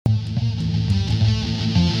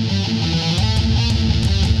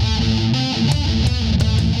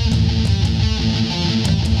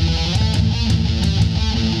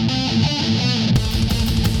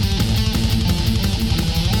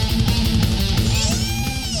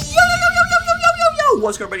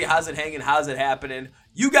What's going on, everybody? How's it hanging? How's it happening?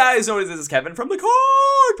 You guys know this is Kevin from the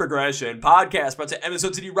Chord Progression Podcast. Brought to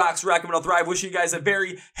Episode City Rocks, Rock'em and Thrive. Wishing you guys a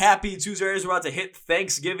very happy Tuesday. We're about to hit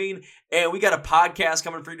Thanksgiving, and we got a podcast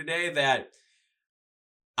coming for you today that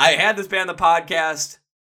I had this band, the podcast,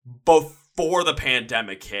 before the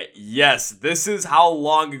pandemic hit. Yes, this is how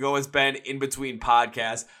long ago it's been in between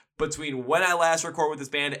podcasts, between when I last recorded with this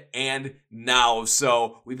band and now.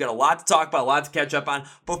 So we've got a lot to talk about, a lot to catch up on.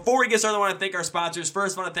 Before we get started, I want to thank our sponsors.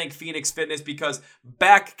 First, I want to thank Phoenix Fitness, because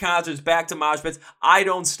back concerts, back to mosh pits. I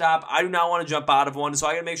don't stop. I do not want to jump out of one. So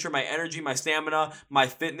I got to make sure my energy, my stamina, my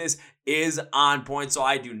fitness is on point, so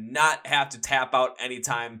I do not have to tap out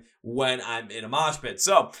anytime when I'm in a mosh pit.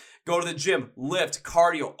 So go to the gym, lift,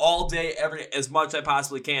 cardio all day, every as much as I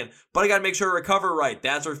possibly can. But I got to make sure to recover right.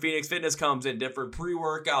 That's where Phoenix Fitness comes in. Different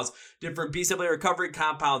pre-workouts, different BCAA recovery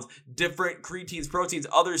compounds, different creatines, proteins,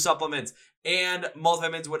 other supplements, and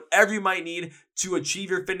multivitamins, whatever you might need to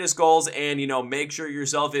achieve your fitness goals and, make sure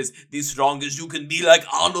yourself is the strongest you can be, like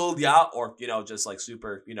Arnold, yeah? Or, just like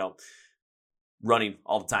super, running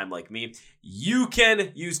all the time like me. You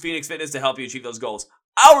can use Phoenix Fitness to help you achieve those goals.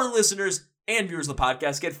 Our listeners and viewers of the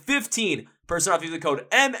podcast get 15% off using the code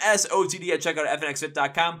MSOTD at checkout at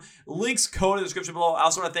fnxfit.com. Links, code in the description below. I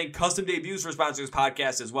also want to thank Custom Debuts for sponsoring this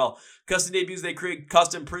podcast as well. Custom Debuts, they create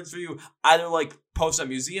custom prints for you, either like posts on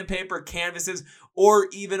museum paper, canvases, or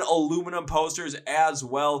even aluminum posters as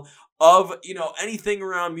well of, anything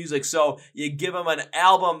around music. So you give them an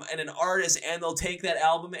album and an artist, and they'll take that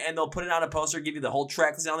album and they'll put it on a poster, give you the whole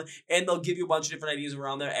track list on it, and they'll give you a bunch of different ideas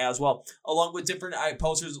around there as well, along with different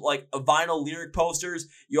posters like vinyl lyric posters.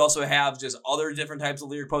 You also have just other different types of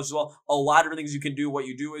lyric posters as well. A lot of different things you can do. What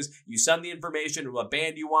you do is you send the information, what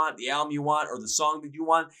band you want, the album you want, or the song that you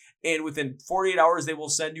want, and within 48 hours, they will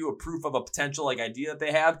send you a proof of a potential idea that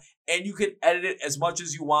they have, and you can edit it as much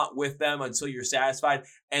as you want with them until you're satisfied,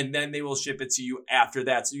 and then they will ship it to you after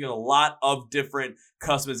that. So you get a lot of different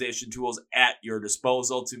customization tools at your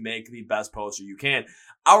disposal to make the best poster you can.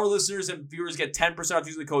 Our listeners and viewers get 10% off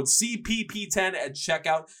using the code CPP10 at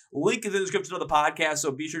checkout. Link in the description of the podcast,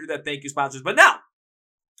 so be sure to do that. Thank you, sponsors. But now,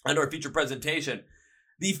 under our feature presentation,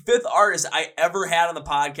 the fifth artist I ever had on the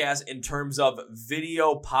podcast in terms of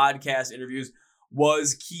video podcast interviews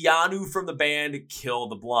was Keanu from the band Kill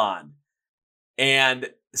the Blonde.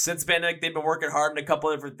 And since the pandemic, they've been working hard on a couple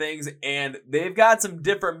of different things, and they've got some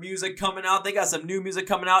different music coming out. They got some new music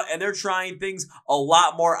coming out, and they're trying things a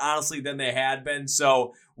lot more honestly than they had been.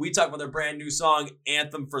 So we talk about their brand new song,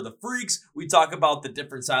 Anthem for the Freaks. We talk about the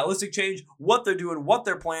different stylistic change, what they're doing, what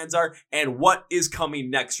their plans are, and what is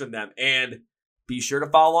coming next from them. And be sure to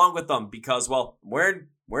follow along with them because, well, I'm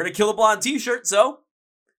wearing a Kill the Blonde t-shirt, so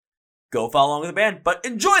go follow along with the band. But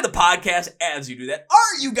enjoy the podcast as you do that.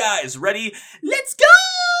 Are you guys ready? Let's go!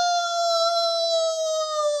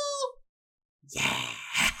 Yeah!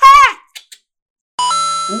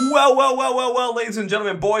 Well, ladies and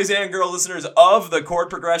gentlemen, boys and girl listeners of the Chord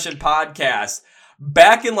Progression Podcast.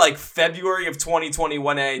 Back in February of 2020,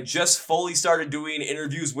 when I just fully started doing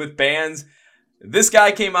interviews with bands, this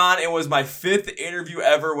guy came on and was my fifth interview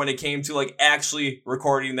ever when it came to actually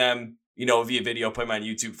recording them, via video, putting them on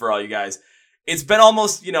YouTube for all you guys. It's been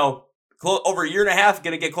almost, over a year and a half,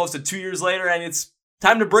 going to get close to 2 years later, and it's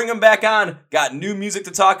time to bring him back on. Got new music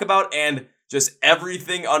to talk about and just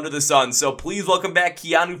everything under the sun. So please welcome back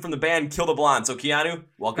Keanu from the band Kill the Blonde. So Keanu,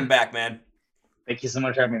 welcome back, man. Thank you so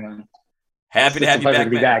much for having me, man. Happy to have you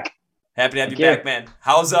back, man. Happy to have you back, man.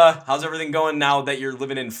 How's everything going now that you're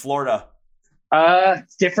living in Florida?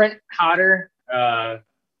 It's different, hotter.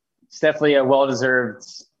 It's definitely a well-deserved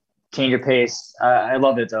change of pace. I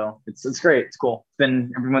love it though. It's great. It's cool.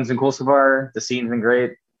 Everyone's been cool so far. The scene's been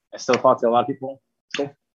great. I still talk to a lot of people. It's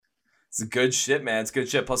cool. It's good shit, man. It's good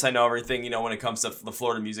shit. Plus, I know everything. When it comes to the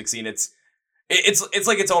Florida music scene, it's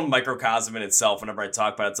like its own microcosm in itself. Whenever I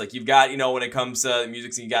talk about it, it's like you've got when it comes to the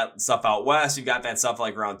music scene, you got stuff out west. You got that stuff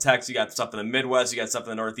around Texas. You got stuff in the Midwest. You got stuff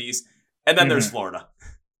in the Northeast, and then there's Florida.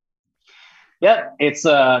 Yeah, it's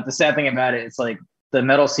the sad thing about it. It's the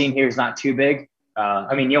metal scene here is not too big.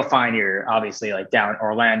 You'll find you're obviously down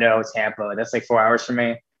Orlando, Tampa. That's 4 hours from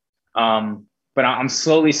me. But I'm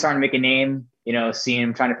slowly starting to make a name.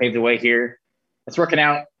 Trying to pave the way here. It's working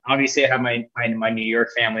out. Obviously, I have my New York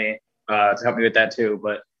family to help me with that too.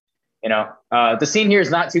 But the scene here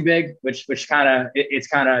is not too big, which it's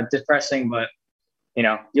kind of depressing. But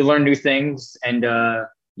you learn new things and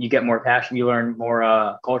you get more passion. You learn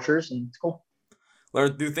more cultures, and it's cool.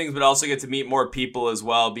 Learn new things, but also get to meet more people as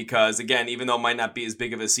well. Because again, even though it might not be as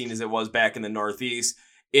big of a scene as it was back in the Northeast,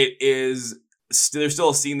 it is there's still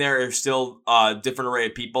a scene there. There's still a different array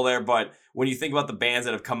of people there. But when you think about the bands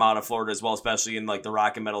that have come out of Florida as well, especially in like the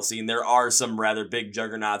rock and metal scene, there are some rather big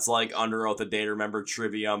juggernauts like Under Oath, A Day to Remember,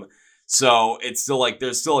 Trivium. So it's still like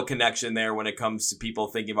there's still a connection there when it comes to people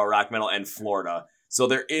thinking about rock metal and Florida. So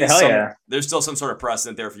there is there's still some sort of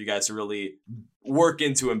precedent there for you guys to really work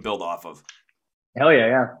into and build off of. Hell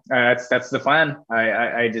yeah. That's the plan.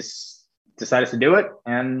 I just decided to do it,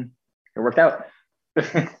 and it worked out.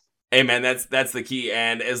 Hey man, that's the key.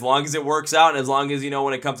 And as long as it works out, and as long as,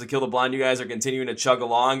 when it comes to Kill the Blonde, you guys are continuing to chug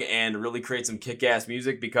along and really create some kick-ass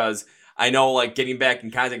music, because I know, like, getting back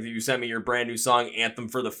in contact with you, sent me your brand new song, Anthem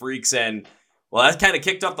for the Freaks, and well, that kind of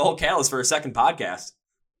kicked off the whole catalyst for a second podcast.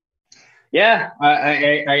 Yeah,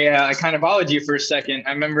 I kind of followed you for a second.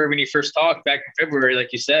 I remember when you first talked back in February,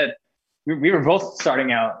 like you said, we were both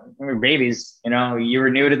starting out. We were babies, you were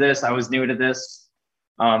new to this. I was new to this.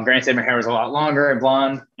 Granted, my hair was a lot longer and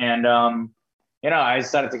blonde, and I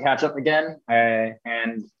decided to catch up again,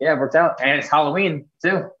 and yeah, it worked out. And it's Halloween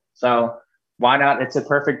too, so why not? It's a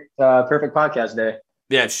perfect podcast day.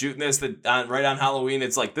 Yeah, shooting this right on Halloween.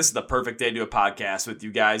 It's like, this is the perfect day to do a podcast with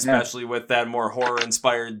you guys, especially with that more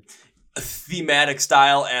horror-inspired thematic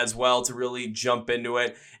style as well, to really jump into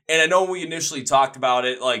it. And I know when we initially talked about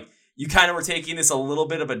it, like, you kind of were taking this a little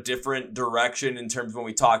bit of a different direction in terms of when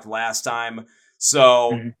we talked last time.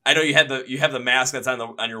 So I know you have the mask that's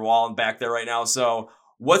on your wall and back there right now. So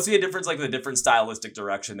what's the difference, like the different stylistic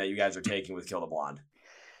direction that you guys are taking with Kill the Blonde?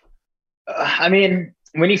 I mean,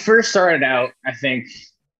 when he first started out, I think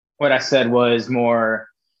what I said was more,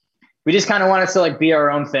 we just kind of wanted to like be our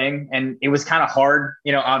own thing. And it was kind of hard,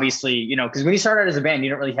 obviously, because when you start out as a band, you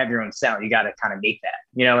don't really have your own sound. You got to kind of make that,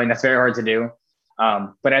 and that's very hard to do.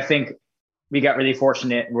 But I think we got really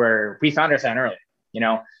fortunate where we found our sound early,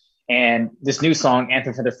 and this new song,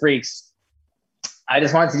 Anthem for the Freaks, I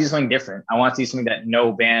just wanted to do something different. I wanted to do something that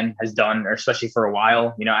no band has done, or especially for a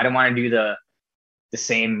while. I didn't want to do the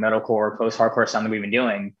same metalcore, post-hardcore sound that we've been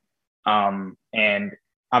doing. And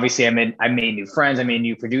obviously I made new friends. I made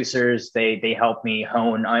new producers. They helped me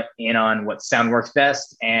hone in on what sound works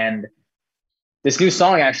best. And this new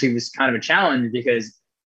song actually was kind of a challenge, because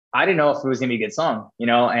I didn't know if it was going to be a good song,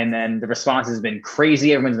 and then the response has been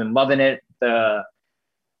crazy. Everyone's been loving it.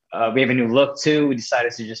 We have a new look too. We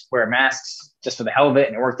decided to just wear masks just for the hell of it,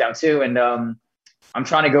 and it worked out too. And I'm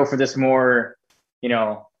trying to go for this more,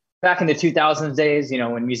 back in the 2000s days,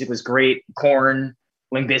 when music was great, Korn,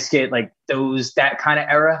 Limp Bizkit, like that kind of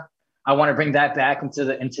era. I want to bring that back into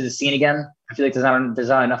the scene again. I feel like there's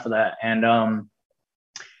not enough of that. And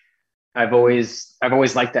I've always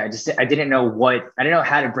liked that. I didn't know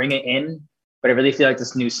how to bring it in, but I really feel like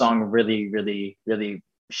this new song really, really, really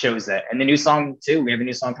shows that. And the new song too, we have a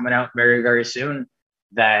new song coming out very, very soon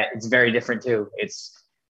that it's very different too. It's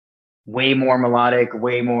way more melodic,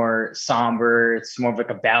 way more somber. It's more of like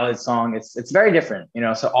a ballad song. It's very different,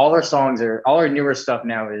 so all our newer stuff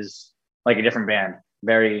now is like a different band.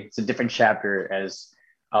 It's a different chapter, as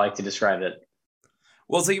I like to describe it.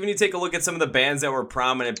 Well, so even you take a look at some of the bands that were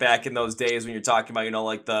prominent back in those days when you're talking about,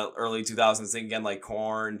 like the early 2000s, think again, like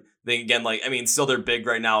Korn, think again, like, I mean, still they're big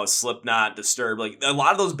right now, is Slipknot, Disturbed. Like, a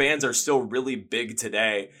lot of those bands are still really big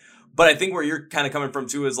today. But I think where you're kind of coming from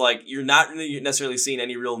too is like, you're not really necessarily seeing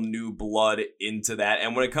any real new blood into that.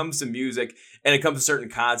 And when it comes to music and it comes to certain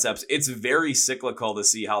concepts, it's very cyclical to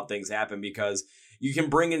see how things happen, because you can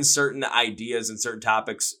bring in certain ideas and certain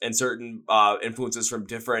topics and certain influences from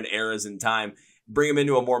different eras in time, bring them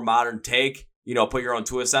into a more modern take, put your own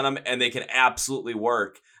twist on them, and they can absolutely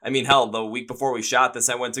work. I mean, hell, the week before we shot this,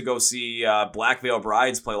 I went to go see Black Veil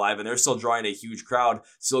Brides play live, and they're still drawing a huge crowd,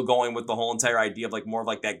 still going with the whole entire idea of like more of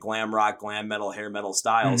like that glam rock, glam metal, hair metal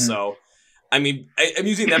style. So, I mean, I'm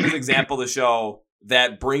using them as an example to show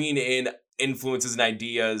that bringing in influences and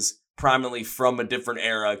ideas prominently from a different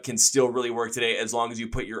era can still really work today, as long as you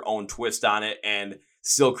put your own twist on it and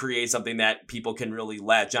still create something that people can really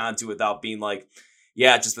latch onto without being like,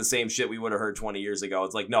 yeah, just the same shit we would have heard 20 years ago.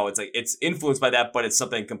 It's like, no, it's like, it's influenced by that, but it's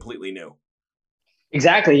something completely new.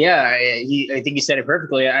 Exactly. Yeah. I think you said it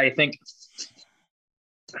perfectly. I think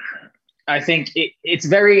it's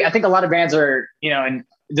very, I think a lot of bands are, and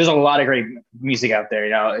there's a lot of great music out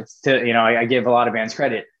there, I give a lot of bands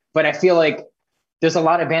credit, but I feel like there's a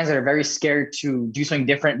lot of bands that are very scared to do something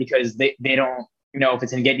different, because they don't know if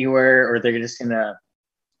it's going to get anywhere, or they're just going to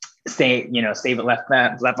stay left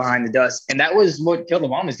behind the dust. And that was what Kill the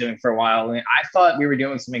Blonde was doing for a while. And I thought we were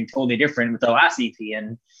doing something totally different with the last EP.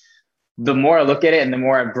 And the more I look at it and the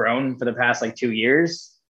more I've grown for the past like 2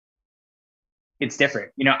 years, it's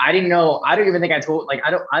different. I didn't know, I don't even think I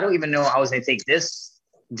don't even know I was going to take this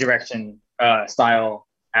direction, style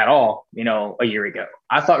at all, a year ago.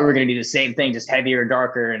 I thought we were going to do the same thing, just heavier,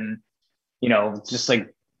 darker, and,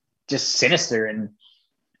 just sinister. And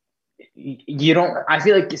I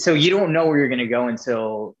feel like, so you don't know where you're going to go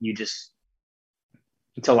until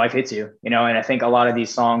life hits you, and I think a lot of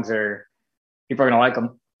these songs people are going to like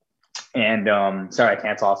them. And sorry, I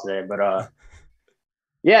can't talk today, but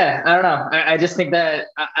yeah, I don't know. I just think that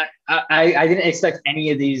I didn't expect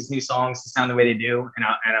any of these new songs to sound the way they do, and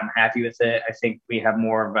I'm happy with it. I think we have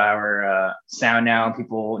more of our sound now.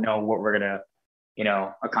 People know what we're gonna,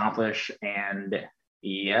 accomplish, and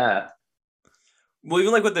yeah. Well,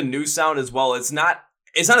 even like with the new sound as well, it's not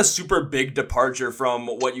a super big departure from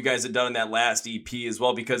what you guys had done in that last EP as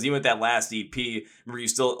well, because even with that last EP, remember you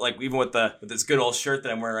still like, even with this good old shirt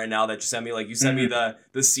that I'm wearing right now that you sent me, like you sent me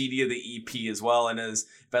the CD of the EP as well. And if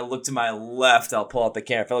I look to my left, I'll pull out the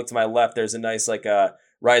camera. If I look to my left, there's a nice like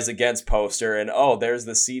Rise Against poster, and there's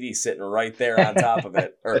the CD sitting right there on top of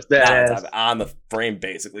it, or not on top of it, on the frame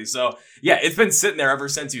basically. So yeah, it's been sitting there ever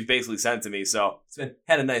since you basically sent it to me. So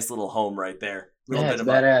had a nice little home right there. A little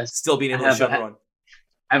bit of still being able to show everyone.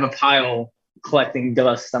 I have a pile collecting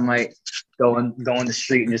dust. I might go in the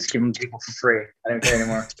street and just give them to people for free. I don't care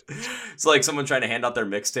anymore. It's like someone trying to hand out their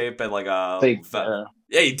mixtape at like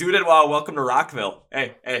hey, dude, welcome to Rockville.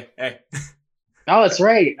 Hey. Oh, that's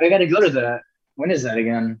right. I got to go to that. When is that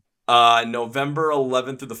again? November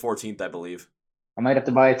 11th through the 14th, I believe. I might have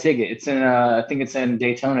to buy a ticket. It's in I think it's in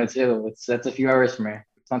Daytona too. That's a few hours for me.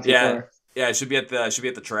 It's not too far. Yeah, it should be at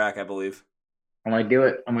the track, I believe. I might do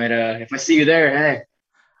it. I might if I see you there, hey.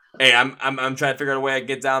 Hey, I'm trying to figure out a way I can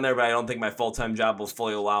get down there, but I don't think my full-time job will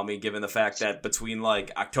fully allow me, given the fact that between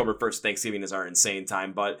like October 1st, Thanksgiving is our insane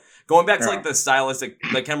time. But going back to like the stylistic,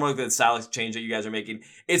 like kind of like the stylistic change that you guys are making,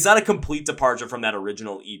 it's not a complete departure from that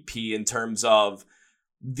original EP in terms of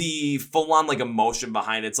the full-on like emotion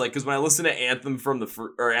behind it. It's like, because when I listen to Anthem for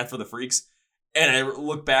the Freaks, and I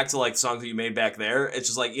look back to like songs that you made back there, it's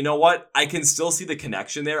just like, you know what? I can still see the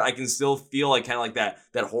connection there. I can still feel like kind of like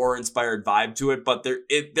that horror inspired vibe to it, but there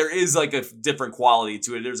is like a different quality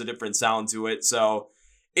to it. There's a different sound to it. So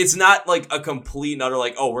it's not like a complete and utter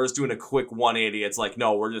like, oh, we're just doing a quick 180. It's like,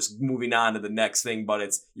 no, we're just moving on to the next thing, but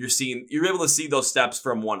you're able to see those steps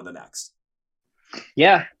from one to the next.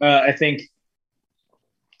 Yeah, I think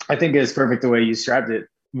it's perfect the way you described it.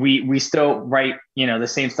 We still write, the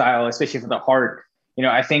same style, especially for the heart.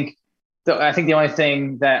 I think the only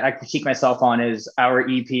thing that I critique myself on is our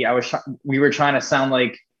EP. We were trying to sound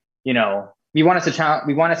like, we wanted to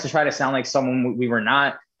try to sound like someone we were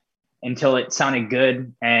not, until it sounded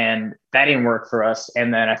good, and that didn't work for us.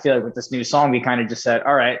 And then I feel like with this new song, we kind of just said,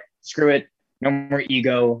 all right, screw it. No more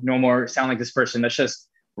ego, no more sound like this person. Let's just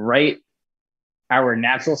write our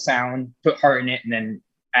natural sound, put heart in it, and then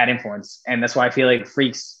add influence. And that's why I feel like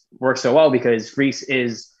Freaks works so well, because Freaks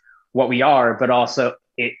is what we are, but also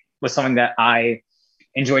it was something that I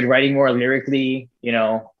enjoyed writing more lyrically,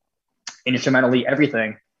 instrumentally,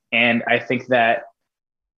 everything. And I think that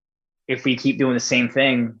if we keep doing the same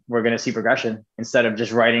thing, we're going to see progression, instead of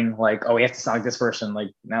just writing like, oh, we have to sound like this person.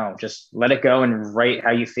 Like, no, just let it go and write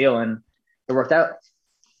how you feel. And it worked out.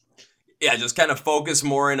 Yeah. Just kind of focus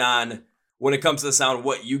more in on, when it comes to the sound,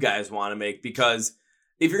 what you guys want to make, because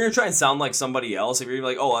if you're going to try and sound like somebody else, if you're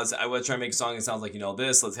like, oh, I want to try and make a song that sounds like,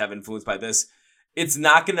 this, let's have influence by this, it's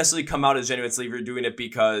not going to necessarily come out as genuinely if you're doing it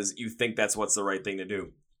because you think that's what's the right thing to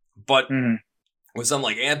do. But with something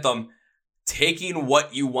like Anthem, taking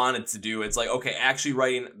what you wanted to do, it's like, okay, actually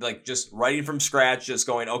writing from scratch, just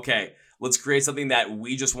going, okay, let's create something that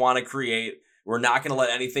we just want to create. We're not going to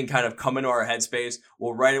let anything kind of come into our headspace.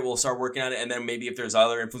 We'll write it. We'll start working on it. And then maybe if there's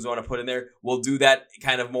other influence we want to put in there, we'll do that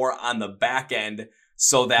kind of more on the back end,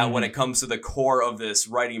 so that when it comes to the core of this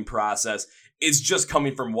writing process, it's just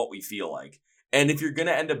coming from what we feel like. And if you're going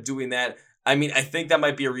to end up doing that, I mean, I think that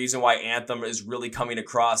might be a reason why Anthem is really coming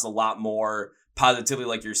across a lot more positively,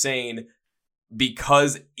 like you're saying,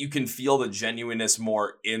 because you can feel the genuineness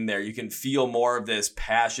more in there. You can feel more of this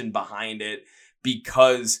passion behind it,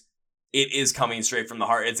 because it is coming straight from the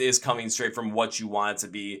heart. It is coming straight from what you want it to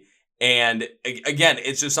be. And again,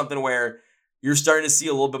 it's just something where you're starting to see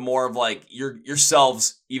a little bit more of like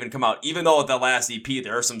yourselves even come out. Even though with the last EP,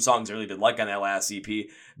 there are some songs I really did like on that last EP.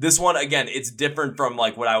 This one, again, it's different from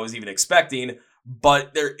like what I was even expecting,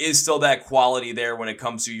 but there is still that quality there when it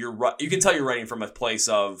comes to you can tell you're writing from a place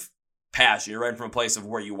of passion. You're writing from a place of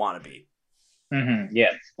where you want to be. Mm-hmm,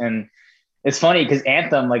 yeah. And it's funny because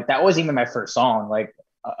Anthem, like that wasn't even my first song. Like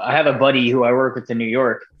I have a buddy who I work with in New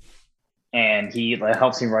York, and he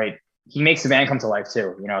helps me write. He makes the band come to life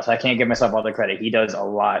too, so I can't give myself all the credit. He does a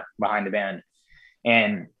lot behind the band.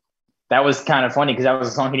 And that was kind of funny because that was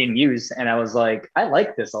a song he didn't use. And I was like, I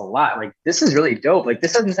like this a lot. Like, this is really dope. Like,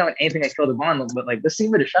 this doesn't sound like anything like Kill the Bond, but like, let's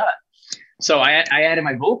give it a shot. So I added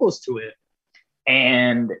my vocals to it,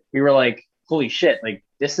 and we were like, holy shit, like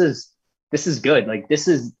this is good. Like this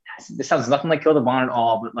sounds nothing like Kill the Bond at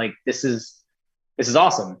all, but like this is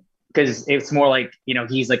awesome. Because it's more like, you know,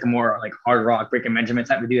 he's like a more like hard rock, Breaking Benjamin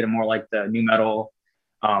type of dude, and more like the new metal,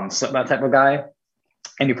 that type of guy.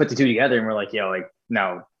 And you put the two together, and we're like, yo, like,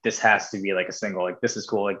 no, this has to be like a single. Like, this is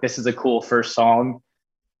cool. Like, this is a cool first song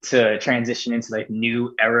to transition into like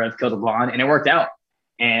new era of Kill the Blonde, and it worked out.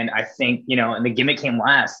 And I think, you know, and the gimmick came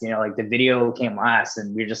last. You know, like the video came last,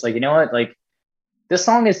 and we are just like, you know what, like this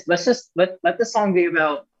song is, let's just let this song be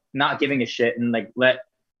about not giving a shit and like let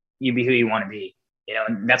you be who you want to be. You know,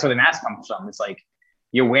 and that's where the mask comes from. It's like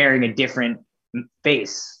you're wearing a different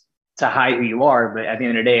face to hide who you are, but at the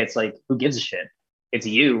end of the day, it's like, who gives a shit? It's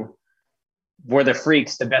you. We're the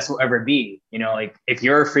freaks. The best will ever be. You know, like if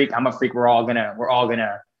you're a freak, I'm a freak. We're all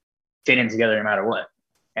gonna fit in together no matter what.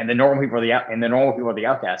 And the normal people are the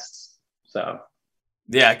outcasts. So.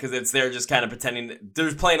 Yeah, because they're just kind of pretending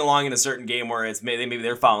they're playing along in a certain game where it's maybe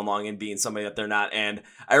they're following along and being somebody that they're not. And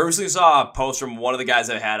I recently saw a post from one of the guys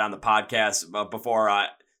I had on the podcast before.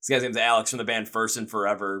 This guy's name's Alex from the band First and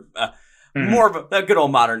Forever, more of a good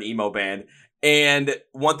old modern emo band. And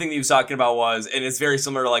one thing that he was talking about was, and it's very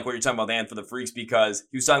similar to like what you're talking about, the Anthem for the Freaks, because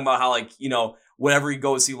he was talking about how, like, you know, whenever he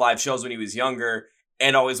goes see live shows when he was younger,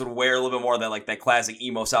 and always would wear a little bit more of that, like that classic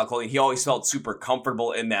emo style clothing. He always felt super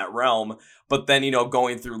comfortable in that realm. But then, you know,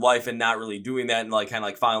 going through life and not really doing that and like kind of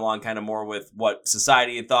like following along kind of more with what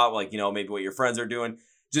society had thought, like, you know, maybe what your friends are doing,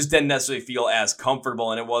 just didn't necessarily feel as comfortable.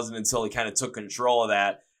 And it wasn't until he kind of took control of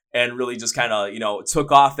that and really just kind of, you know,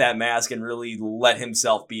 took off that mask and really let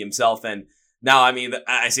himself be himself. And now, I mean,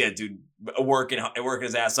 I see that dude working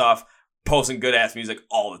his ass off, posting good ass music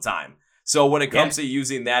all the time. So when it comes to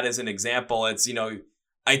using that as an example, it's, you know,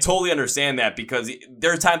 I totally understand that, because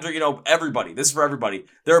there are times where, you know, this is for everybody.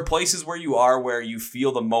 There are places where you are where you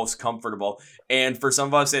feel the most comfortable. And for some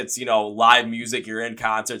of us, it's, you know, live music, you're in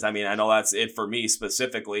concerts. I mean, I know that's it for me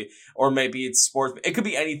specifically, or maybe it's sports. It could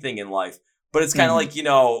be anything in life, but it's kind of like, you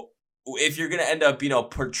know, if you're going to end up, you know,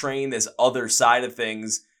 portraying this other side of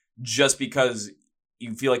things just because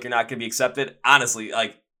you feel like you're not going to be accepted, honestly,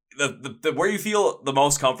 like the where you feel the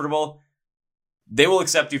most comfortable, they will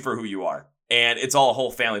accept you for who you are. And it's all a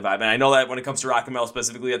whole family vibe. And I know that when it comes to rock and metal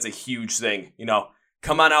specifically, that's a huge thing. You know,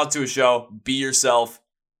 come on out to a show, be yourself.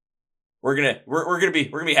 We're gonna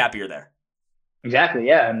be happier there. Exactly,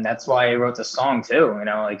 yeah, and that's why I wrote the song too. You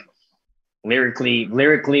know, like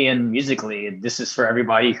lyrically and musically, this is for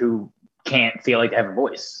everybody who can't feel like they have a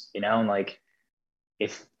voice. You know, and like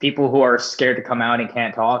if people who are scared to come out and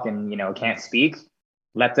can't talk and, you know, can't speak,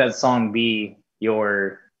 let that song be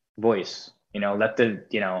your voice. You know, let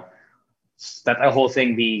that whole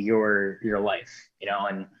thing be your life, you know.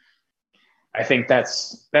 And I think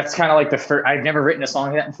that's kind of like the first. I've never written a song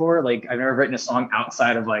like that before. Like, I've never written a song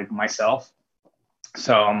outside of like myself.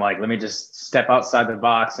 So I'm like, let me just step outside the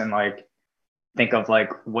box and like think of like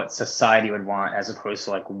what society would want as opposed to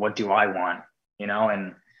like what do I want, you know.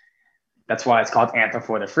 And that's why it's called Anthem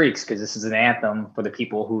for the Freaks, because this is an anthem for the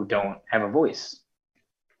people who don't have a voice.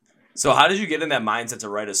 So how did you get in that mindset to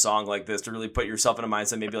write a song like this, to really put yourself in a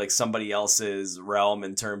mindset maybe like somebody else's realm,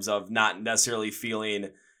 in terms of not necessarily feeling,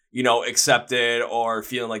 you know, accepted, or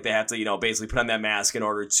feeling like they have to, you know, basically put on that mask in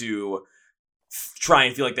order to try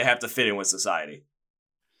and feel like they have to fit in with society?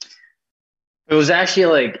 It was actually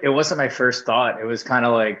like, it wasn't my first thought. It was kind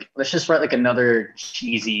of like, let's just write like another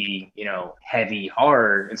cheesy, you know, heavy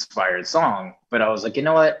horror inspired song. But I was like, you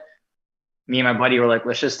know what? Me and my buddy were like,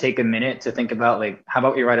 let's just take a minute to think about like, how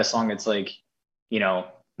about we write a song that's like, you know,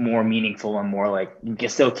 more meaningful and more like, you can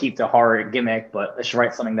still keep the horror gimmick, but let's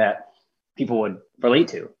write something that people would relate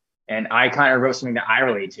to. And I kind of wrote something that I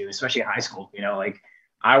relate to, especially in high school. You know, like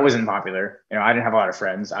I wasn't popular. You know, I didn't have a lot of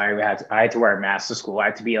friends. I had to wear a mask to school. I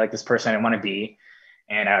had to be like this person I didn't want to be.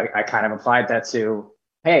 And I kind of applied that to,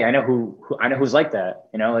 hey, I know who's like that.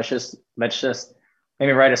 You know, let's just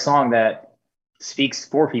maybe write a song that speaks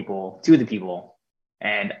for people, to the people.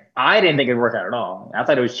 And I didn't think it'd work out at all. I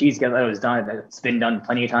thought it was cheesy. I thought it was done. It's been done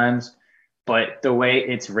plenty of times. But the way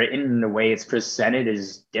it's written and the way it's presented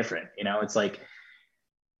is different. You know, it's like,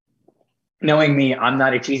 knowing me, I'm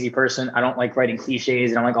not a cheesy person. I don't like writing cliches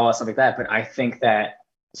and I don't like all that stuff like that. But I think that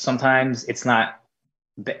sometimes it's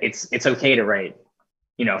okay to write,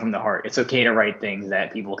 you know, from the heart. It's okay to write things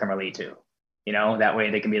that people can relate to, you know, that way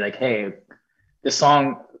they can be like, hey, this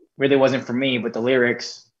song really wasn't for me, but the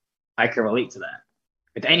lyrics, I can relate to that.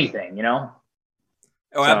 With anything, you know?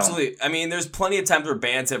 Oh, absolutely. I mean, there's plenty of times where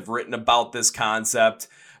bands have written about this concept,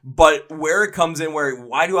 but where it comes in,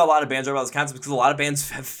 why do a lot of bands write about this concept? Because a lot of bands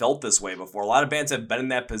have felt this way before. A lot of bands have been in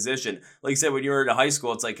that position. Like you said, when you were in high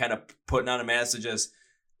school, it's like kind of putting on a mask to just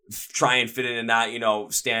try and fit in and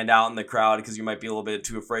not, stand out in the crowd because you might be a little bit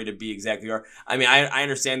too afraid to be exactly who you are. I mean, I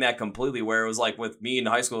understand that completely, where it was like with me in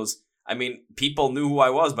high school, people knew who I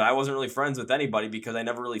was, but I wasn't really friends with anybody because I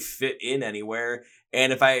never really fit in anywhere.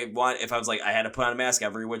 And if I was like, I had to put on a mask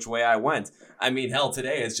every which way I went. I mean, hell,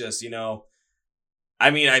 today it's just,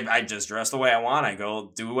 I just dress the way I want. I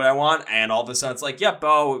go do what I want. And all of a sudden it's like, yep,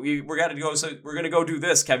 we're going to go. So we're going to go do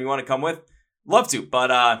this. Kevin, you want to come with? Love to.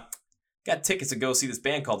 But, got tickets to go see this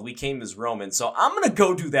band called We Came as Romans. So I'm going to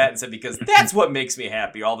go do that instead because that's what makes me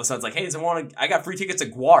happy. All of a sudden it's like, hey, I got free tickets to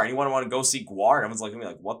Gwar. Anyone want to go see Gwar? And everyone's looking at me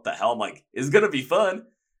like, what the hell? I'm like, it's going to be fun.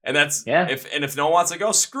 And that's, if no one wants to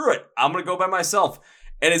go, screw it. I'm going to go by myself.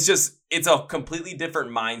 And it's a completely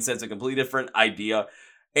different mindset. It's a completely different idea.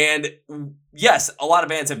 And yes, a lot of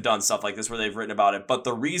bands have done stuff like this where they've written about it. But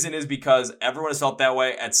the reason is because everyone has felt that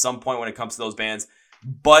way at some point when it comes to those bands.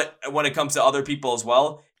 But when it comes to other people as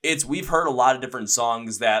well, we've heard a lot of different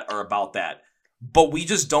songs that are about that. But we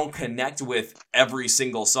just don't connect with every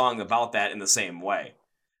single song about that in the same way.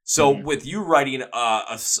 So with you writing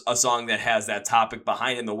a song that has that topic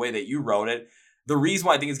behind it in the way that you wrote it, the reason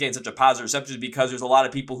why I think it's getting such a positive reception is because there's a lot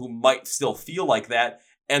of people who might still feel like that,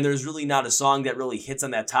 and there's really not a song that really hits on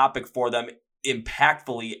that topic for them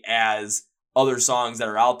impactfully as other songs that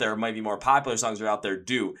are out there, might be more popular songs that are out there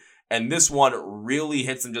do. And this one really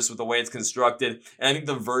hits them just with the way it's constructed. And I think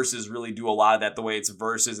the verses really do a lot of that, the way it's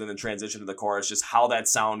verses and then transition to the chorus, just how that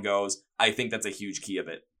sound goes. I think that's a huge key of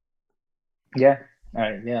it. Yeah.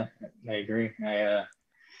 I agree.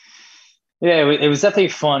 It was definitely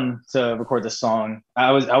fun to record the song.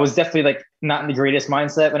 I was definitely like not in the greatest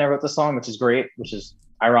mindset when I wrote the song, which is great, which is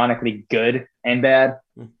ironically good and bad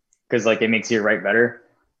because like it makes you write better.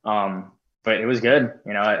 But it was good.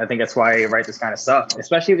 I think that's why I write this kind of stuff,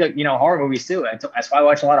 especially like, horror movies too. That's why I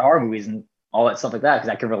watch a lot of horror movies and all that stuff like that, because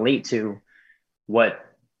I can relate to what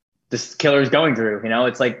this killer is going through.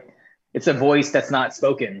 It's like, it's a voice that's not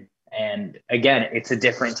spoken. And again, it's a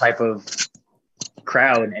different type of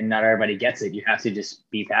crowd and not everybody gets it. You have to just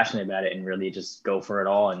be passionate about it and really just go for it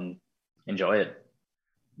all and enjoy it.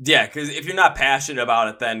 Yeah, because if you're not passionate about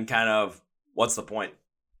it, then kind of what's the point?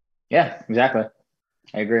 Yeah, exactly.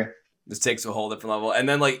 I agree. This takes a whole different level. And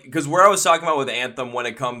then because where I was talking about with Anthem when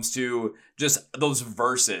it comes to just those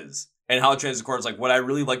verses and how it transitions chords, what I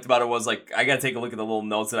really liked about it was I got to take a look at the little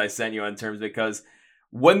notes that I sent you in terms, because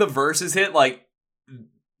when the verses hit,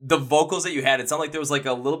 the vocals that you had, it sounded like there was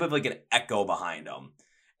a little bit of an echo behind them.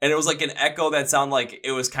 And it was an echo that sounded like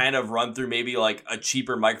it was kind of run through maybe a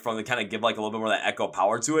cheaper microphone to kind of give a little bit more of that echo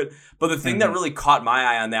power to it. But the thing that really caught my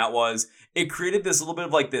eye on that was it created this little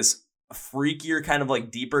bit of this freakier kind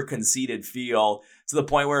of deeper conceited feel, to the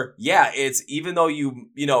point where it's, even though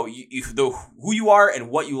who you are and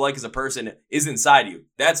what you like as a person is inside you,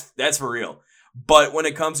 that's for real. But when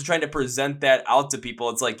it comes to trying to present that out to people,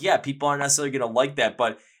 it's people aren't necessarily gonna like that,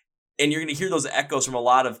 and you're gonna hear those echoes from a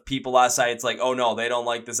lot of people outside. It's oh no, they don't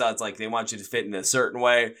like this. It's they want you to fit in a certain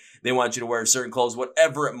way, they want you to wear certain clothes,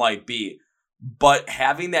 whatever it might be. But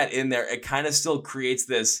having that in there, it kind of still creates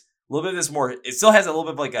this little bit of this more, it still has a little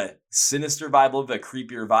bit of a sinister vibe, a little bit of a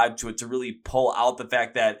creepier vibe to it, to really pull out the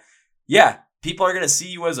fact that, people are going to see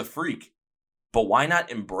you as a freak, but why not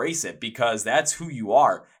embrace it? Because that's who you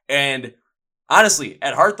are. And honestly,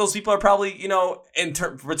 at heart, those people are probably,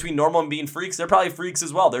 between normal and being freaks, they're probably freaks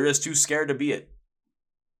as well. They're just too scared to be it.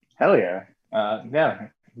 Hell yeah.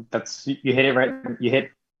 That's, you hit it right. You hit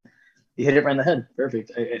it right in the head.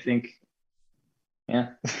 Perfect. I think.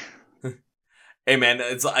 Yeah. Hey man,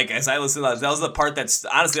 it's as I listened to that was the part that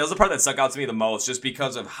stuck out to me the most, just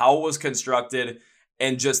because of how it was constructed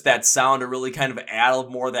and just that sound to really kind of add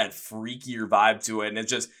more of that freakier vibe to it. And it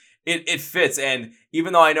just, it fits. And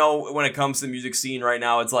even though I know when it comes to the music scene right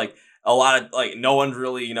now, it's a lot of no one's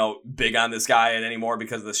really, big on this guy anymore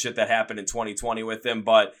because of the shit that happened in 2020 with him.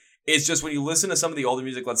 But it's just when you listen to some of the older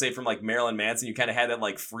music, let's say from Marilyn Manson, you kind of had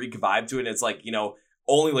that freak vibe to it. And it's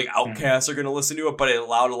only outcasts are going to listen to it, but it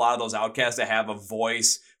allowed a lot of those outcasts to have a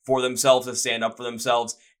voice for themselves, to stand up for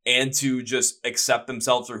themselves, and to just accept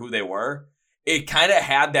themselves for who they were. It kind of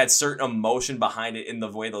had that certain emotion behind it in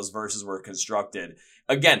the way those verses were constructed.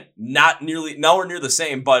 Again, nowhere near the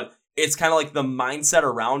same, but it's kind of the mindset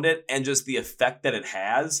around it and just the effect that it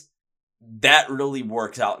has, that really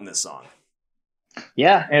works out in this song.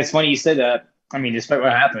 Yeah, and it's funny you said that. I mean, despite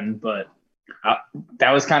what happened, but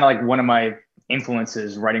that was kind of one of my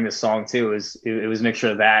influences writing this song too. It was a mixture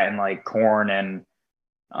of that and Korn and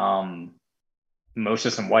um,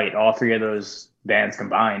 Moses and White, all three of those bands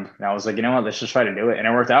combined. And I was like, you know what, let's just try to do it. And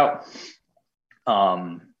it worked out.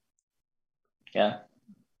 Yeah.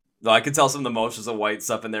 No, I could tell some of the Motionless in White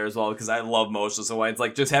stuff in there as well because I love Motionless in White. It's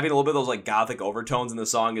like just having a little bit of those like gothic overtones in the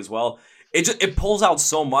song as well. It pulls out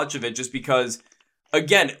so much of it just because,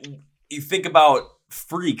 again, you think about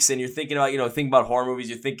freaks and you're thinking about, think about horror movies.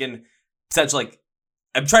 You're thinking potentially like,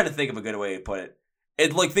 I'm trying to think of a good way to put it.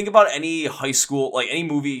 Like think about any high school, like any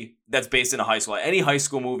movie that's based in a high school, any high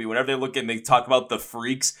school movie, whenever they look and they talk about the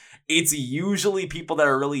freaks, it's usually people that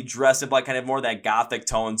are really dressed in like kind of more of that gothic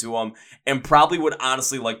tone to them and probably would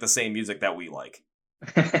honestly like the same music that we like.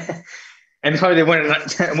 And probably one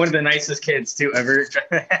of the nicest kids too ever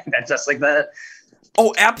that just like that.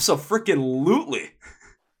 Oh, abso-freaking-lutely.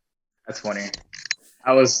 That's funny.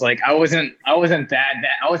 I was like, I wasn't like that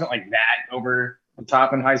over the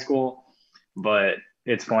top in high school, but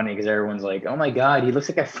it's funny because everyone's like, oh my God, he looks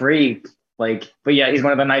like a freak. Like, but yeah, he's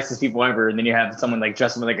one of the nicest people ever. And then you have someone like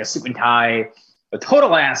dressed with like a suit and tie, a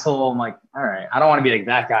total asshole. I'm like, all right, I don't want to be like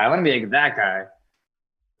that guy. I want to be like that guy.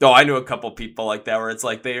 No, I knew a couple people like that where it's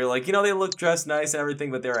like they're like, they look dressed nice and everything,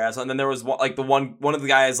 but they're assholes. And then there was like one of the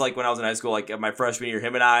guys like when I was in high school, like my freshman year,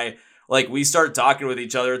 him and I, like we started talking with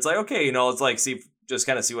each other. It's like, okay, it's like just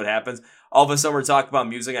kind of see what happens. All of a sudden we're talking about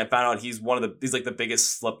music. I found out he's like the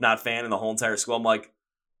biggest Slipknot fan in the whole entire school. I'm like,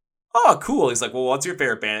 oh, cool. He's like, well, what's your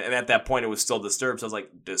favorite band? And at that point it was still Disturbed. So I was like,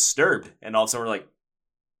 Disturbed. And all of a sudden we're like,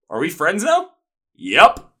 are we friends now?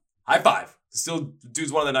 Yep. High five. Still,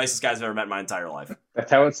 dude's one of the nicest guys I've ever met in my entire life.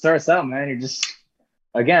 That's how it starts out, man. You're just,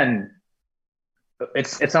 again,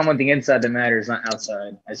 it's on the inside that matters, not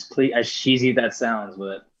outside. As cheesy that sounds,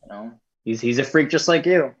 but he's a freak just like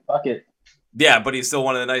you. Fuck it. Yeah, but he's still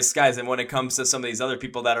one of the nice guys. And when it comes to some of these other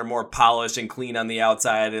people that are more polished and clean on the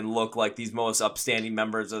outside and look like these most upstanding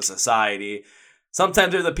members of society,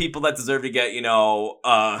 sometimes they're the people that deserve to get,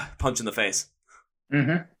 punch in the face.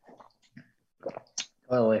 Mm-hmm.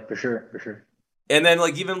 Totally, for sure. And then,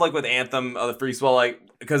 like, even, like, with Anthem of the Freaks, well, like,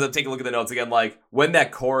 because I'm taking a look at the notes again, like, when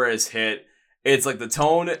that chorus hit, it's, like, the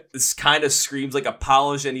tone kind of screams, like, a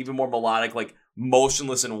polished and even more melodic, like,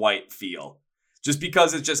 Motionless in White feel. Just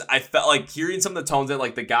because it's just, I felt like hearing some of the tones that,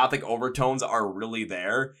 like, the gothic overtones are really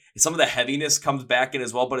there. Some of the heaviness comes back in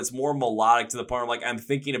as well, but it's more melodic to the point where, like, I'm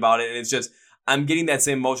thinking about it, and it's just, I'm getting that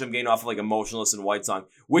same emotion I'm getting off of, like, a Motionless in White song,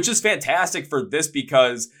 which is fantastic for this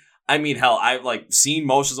because, I mean, hell, I've, like, seen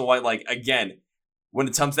Motionless in White, like, again, when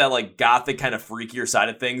it comes to that, like, gothic kind of freakier side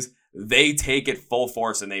of things, they take it full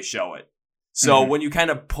force and they show it. So when you kind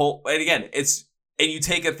of pull, and again, and you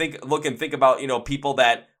take a look and think about, people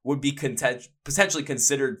that would be potentially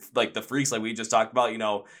considered like the freaks, like we just talked about,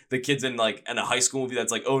 the kids in a high school movie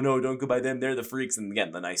that's like, oh no, don't go by them, they're the freaks. And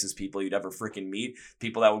again, the nicest people you'd ever freaking meet,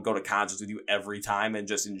 people that would go to concerts with you every time and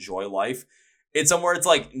just enjoy life. It's somewhere it's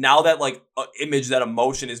like now that like image, that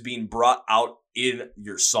emotion is being brought out in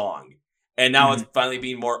your song. And now it's finally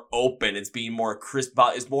being more open. It's being more crisp.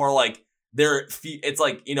 It's more like it's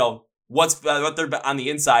like, what they're on the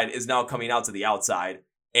inside is now coming out to the outside.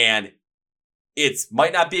 And it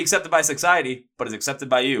might not be accepted by society, but it's accepted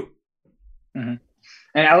by you. Mm-hmm.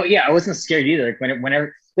 And I wasn't scared either. Like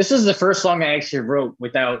whenever this was the first song I actually wrote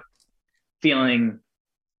without feeling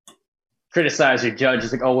criticized or judged.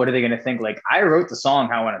 It's like, oh, what are they going to think? Like I wrote the song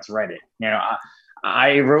how I wanted to write it.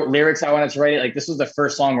 I wrote lyrics I wanted to write it. Like this was the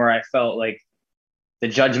first song where I felt like the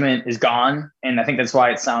judgment is gone. And I think that's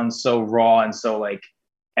why it sounds so raw and so like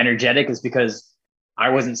energetic, is because I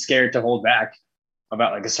wasn't scared to hold back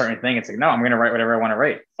about like a certain thing. It's like, no, I'm going to write whatever I want to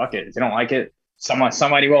write. Fuck it. If they don't like it,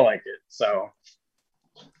 somebody will like it. So.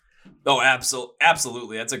 Oh,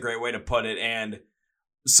 absolutely. That's a great way to put it. And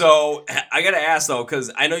so I got to ask though,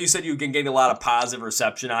 because I know you said you've been getting a lot of positive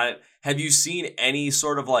reception on it. Have you seen any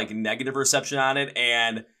sort of like negative reception on it?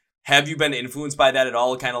 And have you been influenced by that at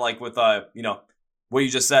all? Kind of like with, what you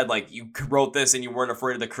just said, like you wrote this and you weren't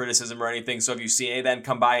afraid of the criticism or anything. So have you seen any of that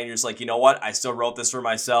come by and you're just like, you know what? I still wrote this for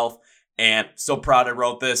myself and still proud I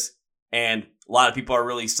wrote this. And a lot of people are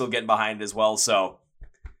really still getting behind it as well. So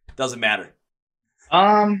it doesn't matter.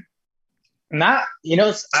 I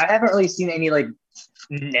haven't really seen any like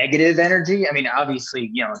negative energy. I mean, obviously,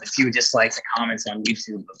 the few dislikes and comments on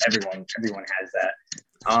YouTube, everyone has that.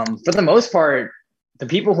 For the most part, the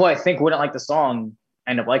people who I think wouldn't like the song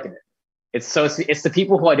end up liking it. It's the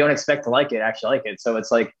people who I don't expect to like it actually like it. So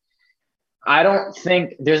it's like, I don't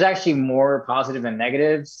think there's actually more positive than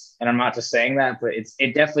negatives. And I'm not just saying that, but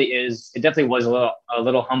it definitely was a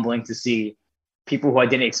little humbling to see people who I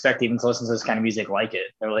didn't expect even to listen to this kind of music like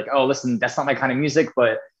it. They're like, oh, listen, that's not my kind of music,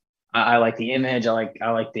 but I like the image. I like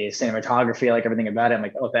the cinematography. I like everything about it. I'm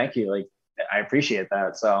like, oh, thank you. Like, I appreciate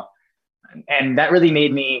that. So, and that really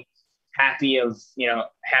made me happy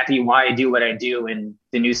why I do what I do and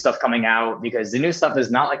the new stuff coming out, because the new stuff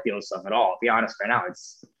is not like the old stuff at all. I'll be honest right now.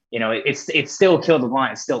 It's still Kill the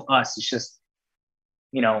Line. It's still us. It's just,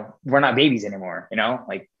 we're not babies anymore,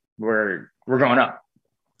 like we're growing up.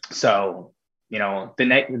 So,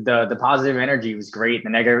 the positive energy was great. The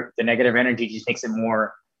negative energy just makes it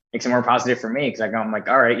more positive for me. Cause I'm like,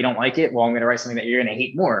 all right, you don't like it. Well, I'm going to write something that you're going to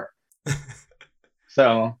hate more.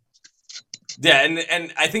 So yeah.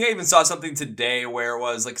 And I think I even saw something today where it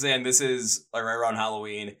was like, saying this is like right around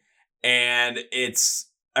Halloween, and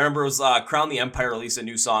I remember it was Crown the Empire released a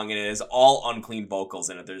new song, and it is all unclean vocals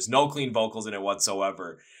in it. There's no clean vocals in it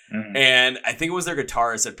whatsoever. Mm-hmm. And I think it was their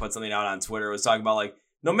guitarist that put something out on Twitter. It was talking about like,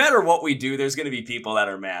 no matter what we do, there's going to be people that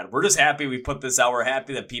are mad. We're just happy we put this out. We're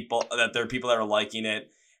happy that there are people that are liking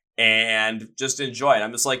it and just enjoy it.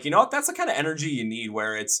 I'm just like, that's the kind of energy you need,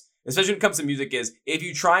 where it's, especially when it comes to music, is if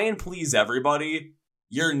you try and please everybody,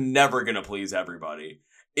 you're never going to please everybody.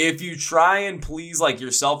 If you try and please like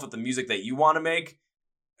yourself with the music that you want to make,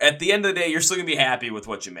 at the end of the day, you're still going to be happy with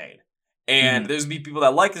what you made. And there's going to be people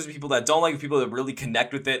that like, there's people that don't like, people that really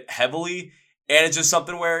connect with it heavily. And it's just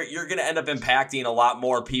something where you're going to end up impacting a lot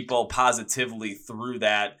more people positively through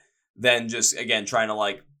that than just, again, trying to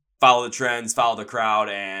like follow the trends, follow the crowd,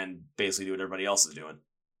 and basically do what everybody else is doing.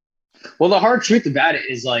 Well, the hard truth about it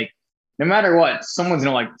is like, no matter what, someone's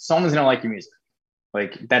going to like your music.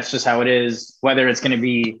 Like, that's just how it is. Whether it's going to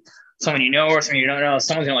be someone you know or someone you don't know,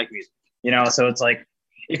 someone's going to like music, So it's like,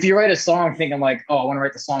 if you write a song thinking like, oh, I want to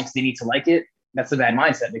write the song because they need to like it, that's a bad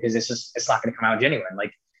mindset, because it's not going to come out genuine.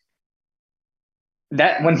 Like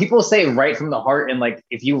that, when people say right from the heart and like,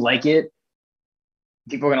 if you like it,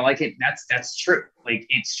 people are going to like it. That's true. Like,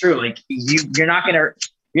 it's true. Like you're not going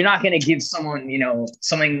to give someone,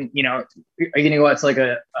 something, are you going to go out to like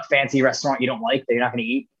a fancy restaurant you don't like that you're not going to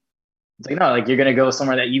eat? It's like, no, like you're going to go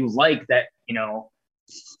somewhere that you like that,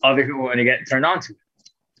 other people are going to get turned on to.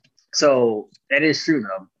 So that is true,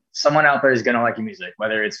 though. Someone out there is going to like your music,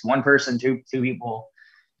 whether it's one person, two people,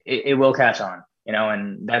 it will catch on,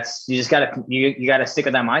 and you just you gotta stick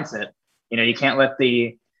with that mindset. You can't let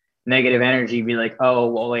the negative energy be like, oh,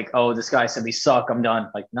 well, like, oh, this guy said we suck, I'm done.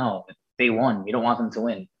 Like, no, they won. You don't want them to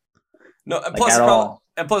win. No, and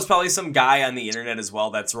plus probably some guy on the internet as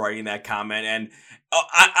well that's writing that comment. And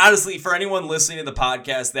honestly, for anyone listening to the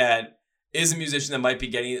podcast that is a musician that might be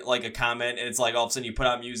getting like a comment, and it's like all of a sudden you put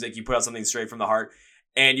out music, you put out something straight from the heart,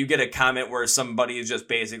 and you get a comment where somebody is just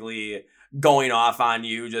basically going off on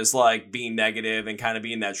you, just like being negative and kind of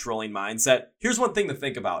being that trolling mindset. Here's one thing to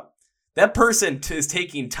think about. That person is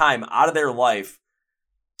taking time out of their life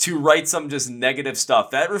to write some just negative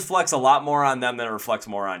stuff. That reflects a lot more on them than it reflects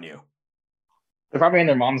more on you. They're probably in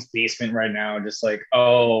their mom's basement right now, just like,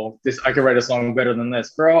 oh, I could write a song better than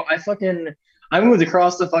this. Bro, I moved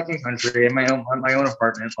across the fucking country in my own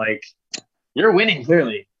apartment. Like, you're winning,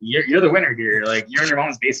 clearly. You're the winner here. Like, you're in your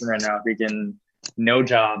mom's basement right now, freaking no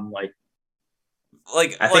job. Like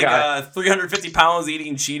 350 pounds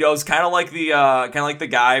eating Cheetos, kind of like the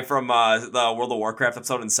guy from the World of Warcraft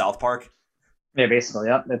episode in South Park. Yeah, basically,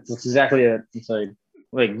 yeah. That's exactly it. It's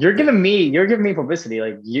like you're giving me publicity.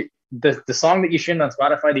 Like, the song that you streamed on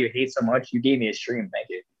Spotify that you hate so much, you gave me a stream. Thank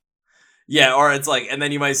you. Yeah, or it's like, and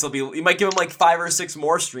then you might give him like 5 or 6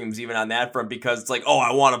 more streams even on that front, because it's like, oh,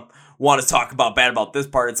 I want to talk bad about this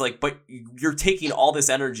part. It's like, but you're taking all this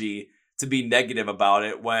energy to be negative about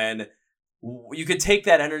it, when you could take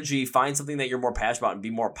that energy, find something that you're more passionate about, and be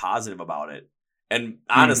more positive about it. And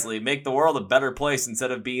honestly, make the world a better place,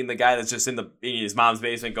 instead of being the guy that's just in his mom's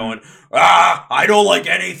basement going, I don't like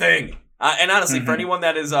anything. And honestly, for anyone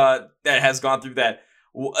that that has gone through that,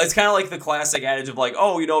 it's kind of like the classic adage of like,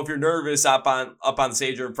 oh, if you're nervous up on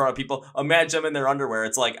stage or in front of people, imagine them in their underwear.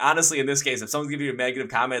 It's like, honestly, in this case, if someone's giving you a negative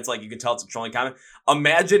comment, it's like you can tell it's a trolling comment.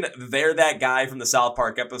 Imagine they're that guy from the South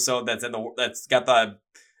Park episode that's got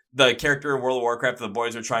the character in World of Warcraft that the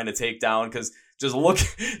boys are trying to take down. Because just look at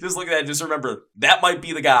that, and just remember that might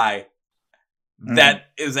be the guy that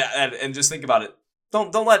is that, and just think about it.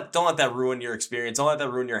 Don't let that ruin your experience. Don't let that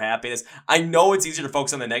ruin your happiness. I know it's easier to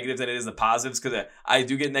focus on the negatives than it is the positives, because I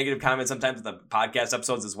do get negative comments sometimes in the podcast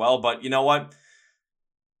episodes as well. But you know what?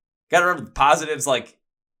 Gotta remember the positives. Like,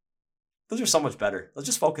 those are so much better. Let's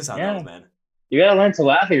just focus on those, man. You gotta learn to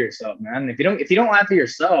laugh at yourself, man. If you don't laugh at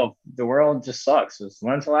yourself, the world just sucks. Just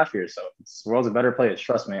learn to laugh at yourself. The world's a better place.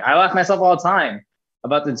 Trust me. I laugh at myself all the time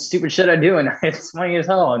about the stupid shit I do, and it's funny as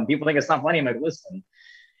hell. And people think it's not funny. I'm like, listen.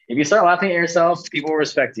 If you start laughing at yourself, people will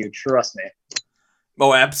respect you. Trust me.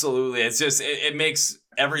 Oh, absolutely. It's just, it makes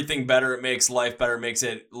everything better. It makes life better. It makes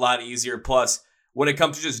it a lot easier. Plus, when it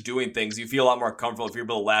comes to just doing things, you feel a lot more comfortable if you're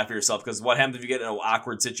able to laugh at yourself. Because what happens if you get in an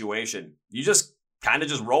awkward situation? You just kind of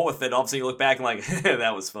just roll with it. All of a sudden you look back and like,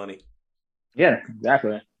 that was funny. Yeah,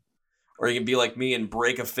 exactly. Or you can be like me and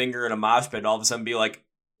break a finger in a mosh pit and all of a sudden be like,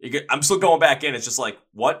 I'm still going back in. It's just like,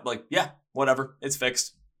 what? Like, yeah, whatever. It's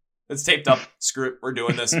fixed. It's taped up. Screw it. We're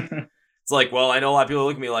doing this. It's like, well, I know a lot of people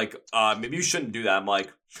look at me like, maybe you shouldn't do that. I'm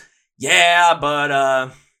like, yeah,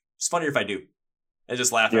 but it's funnier if I do. And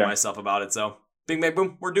just laugh at myself about it. So, bing, bang,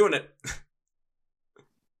 boom, we're doing it.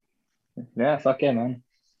 Yeah, fuck yeah, man.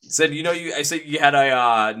 Said, I said you had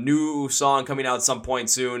a new song coming out at some point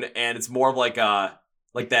soon, and it's more of like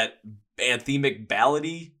that anthemic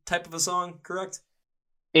ballady type of a song, correct?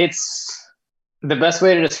 It's the best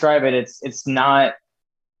way to describe it. It's not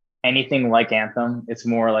anything like Anthem. It's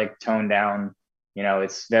more like toned down.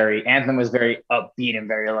 Anthem was very upbeat and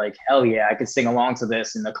very like, hell yeah, I could sing along to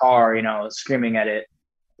this in the car, screaming at it.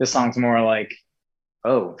 This song's more like,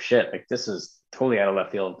 oh shit, like this is totally out of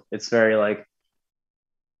left field. It's very like,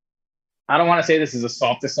 I don't want to say this is the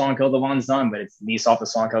softest song Kill the One's done, but it's the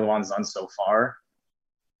softest song Kill the One's done so far.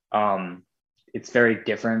 It's very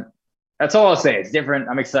different. That's all I'll say. It's different.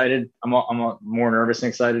 I'm excited. I'm more nervous and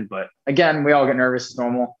excited, but again, we all get nervous. It's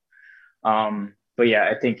normal. But yeah,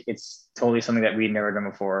 I think it's totally something that we'd never done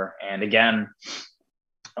before. And again,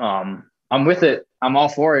 I'm with it. I'm all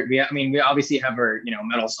for it. We obviously have our,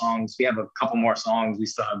 metal songs. We have a couple more songs we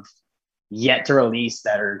still have yet to release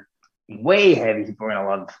that are way heavy. People are going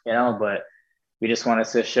to love, but we just wanted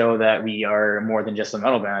to show that we are more than just a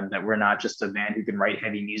metal band, that we're not just a band who can write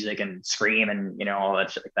heavy music and scream and, all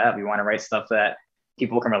that shit like that. We want to write stuff that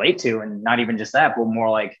people can relate to, and not even just that, but more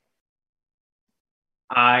like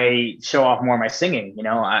I show off more of my singing, and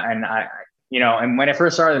when I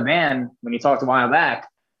first started the band, when you talked a while back,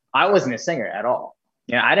 I wasn't a singer at all.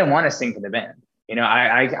 I didn't want to sing for the band.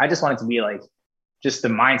 I just wanted to be like, just the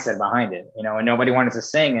mindset behind it, and nobody wanted to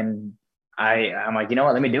sing. And I'm like, you know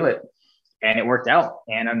what, let me do it. And it worked out.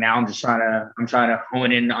 And now I'm trying to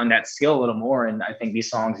hone in on that skill a little more. And I think these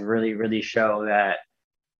songs really, really show that,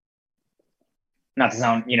 not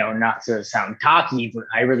to sound cocky, but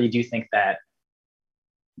I really do think that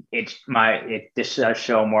this does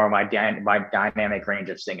show more of my dynamic range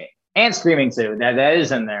of singing and screaming too. That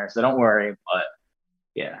is in there. So don't worry, but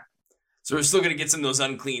yeah. So we're still going to get some of those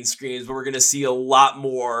unclean screams, but we're going to see a lot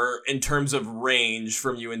more in terms of range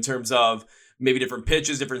from you, in terms of maybe different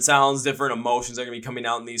pitches, different sounds, different emotions are going to be coming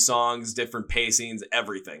out in these songs, different pacings,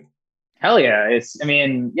 everything. Hell yeah.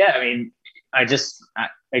 I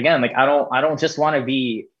don't just want to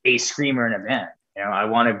be a screamer in a band. I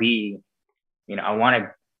want to be,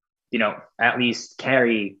 at least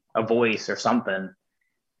carry a voice or something,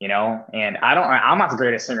 and I'm not the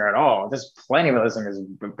greatest singer at all. There's plenty of other singers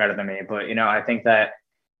better than me, but, I think that,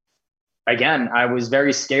 again, I was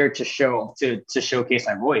very scared to showcase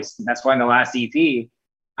my voice. And that's why in the last EP,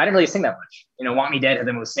 I didn't really sing that much. Want Me Dead had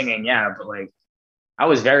the most singing, yeah, but like I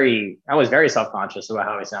was very self-conscious about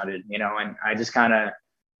how I sounded, and I just kind of,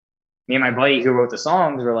 me and my buddy who wrote the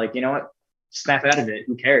songs were like, you know what, snap out of it.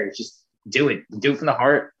 Who cares? Just do it from the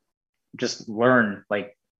heart. Just learn.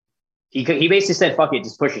 Like he basically said, fuck it,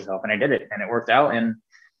 just push yourself. And I did it, and it worked out. And,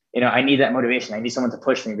 I need that motivation. I need someone to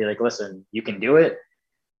push me and be like, listen, you can do it.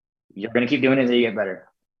 You're going to keep doing it until you get better.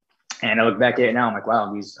 And I look back at it now, I'm like,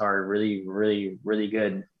 wow, these are really, really, really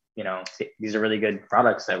good. These are really good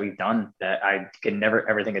products that we've done that I could never,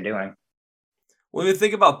 ever think of doing. Well, you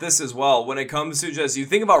think about this as well. When it comes to just, you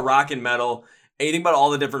think about rock and metal, and you think about all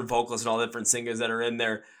the different vocalists and all the different singers that are in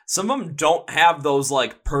there. Some of them don't have those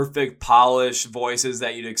like perfect polished voices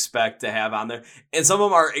that you'd expect to have on there. And some of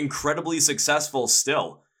them are incredibly successful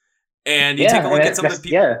still. And you take a look at some of the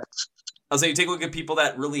people. Yeah. I'll say you take a look at people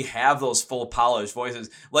that really have those full polished voices.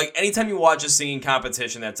 Like anytime you watch a singing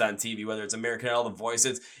competition that's on TV, whether it's American Idol, The Voice,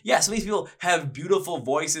 some of these people have beautiful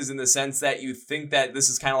voices in the sense that you think that this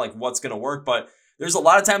is kind of like what's going to work. But there's a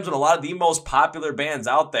lot of times when a lot of the most popular bands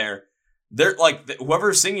out there, they're like,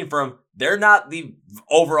 whoever's singing for them, they're not the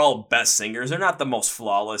overall best singers. They're not the most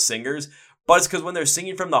flawless singers. But it's because when they're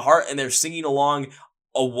singing from the heart and they're singing along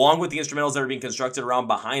with the instrumentals that are being constructed around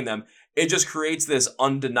behind them, it just creates this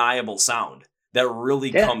undeniable sound that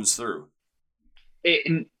really comes through.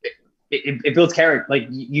 It builds character. Like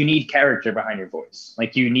you need character behind your voice.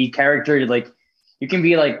 Like you need character to like, you can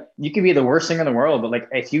be the worst singer in the world, but like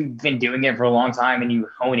if you've been doing it for a long time and you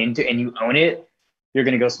hone into and you own it, you're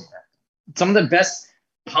going to go somewhere. Some of the best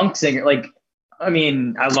punk singer,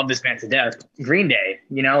 I love this band to death. Green Day,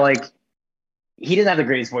 he didn't have the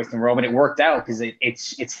greatest voice in the world, but it worked out because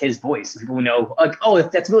it's his voice. People know, like, oh,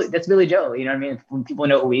 that's Billy Joe. You know what I mean? When people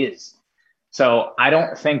know who he is. So I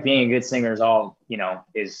don't think being a good singer is all,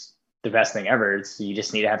 is the best thing ever. You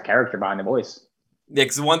just need to have character behind the voice. Yeah,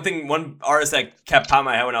 because one artist that kept popping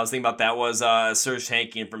my head when I was thinking about that was Serj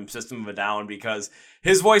Tankian from System of a Down, because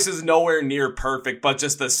his voice is nowhere near perfect, but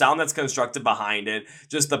just the sound that's constructed behind it,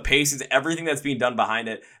 just the pacings, everything that's being done behind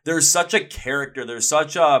it. There's such a character, there's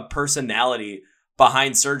such a personality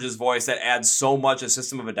behind Serj's voice that adds so much to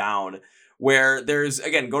System of a Down. Where there's,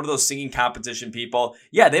 again, go to those singing competition people.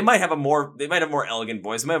 Yeah, they might have more elegant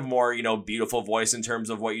voice. They might have a more, beautiful voice in terms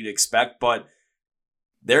of what you'd expect, but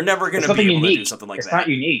they're never going to be able to do something like that. It's not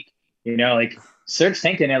unique. Like Serj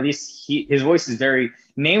Tankian, at least his voice is very,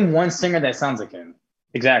 name one singer that sounds like him.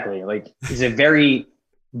 Exactly. Like he's a very,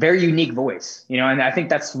 very unique voice, and I think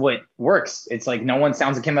that's what works. It's like no one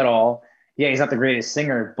sounds like him at all. Yeah, he's not the greatest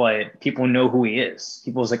singer, but people know who he is.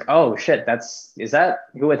 People's like, oh shit, is that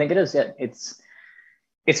who I think it is? Yeah, it's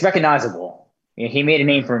recognizable. He made a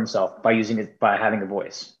name for himself by having a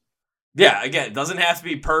voice. Yeah, again, it doesn't have to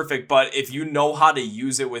be perfect, but if you know how to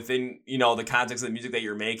use it within, the context of the music that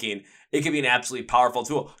you're making, it can be an absolutely powerful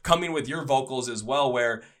tool. Coming with your vocals as well,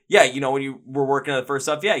 where, yeah, when you were working on the first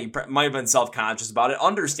stuff, yeah, you might have been self-conscious about it,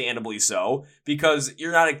 understandably so, because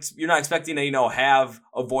you're not expecting to, have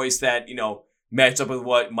a voice that, match up with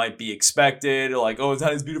what might be expected, or like, oh, it's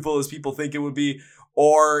not as beautiful as people think it would be,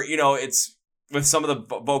 or, it's with some of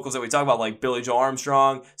the vocals that we talk about, like Billy Joe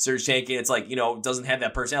Armstrong, Serj Tankian, it's like, doesn't have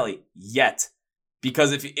that personality yet.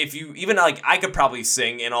 Because if you even like, I could probably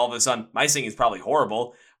sing, and all of a sudden my singing is probably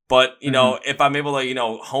horrible. But, if I'm able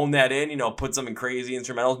to, hone that in, put something crazy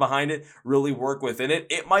instrumentals behind it, really work within it,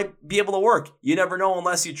 it might be able to work. You never know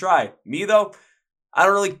unless you try. Me, though, I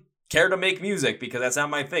don't really care to make music because that's not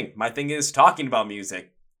my thing. My thing is talking about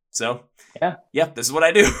music. So, yeah, this is what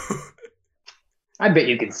I do. I bet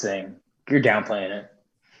you can sing. You're downplaying it.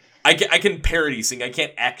 I can parody sing. I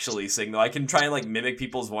can't actually sing, though. I can try and, like, mimic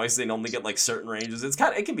people's voices and only get, like, certain ranges.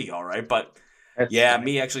 It can be all right, but... That's funny.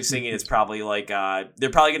 Me actually singing is probably like they're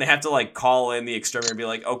probably gonna have to like call in the exterminator and be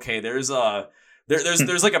like, okay, there's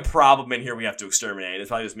like a problem in here we have to exterminate. It's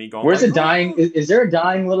probably just me going. Where's a dying? Is there a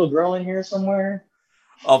dying little girl in here somewhere?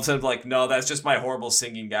 All of a sudden, like, no, that's just my horrible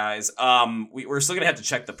singing, guys. We're still gonna have to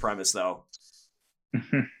check the premise though.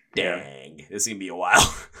 Dang, this is gonna be a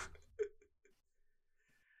while.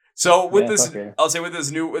 So with I'll say with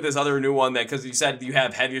this other new one, that because you said you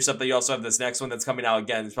have heavier stuff, that you also have this next one that's coming out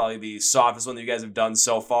again. It's probably the softest one that you guys have done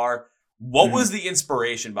so far. What was the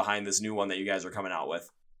inspiration behind this new one that you guys are coming out with?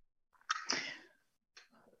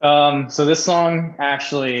 So this song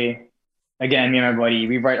actually, again, me and my buddy,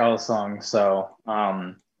 we write all the songs. So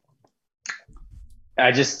I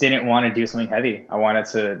just didn't want to do something heavy.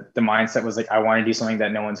 The mindset was like, I want to do something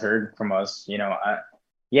that no one's heard from us.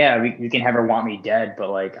 Yeah, we can have her want me dead, but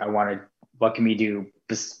like what can we do?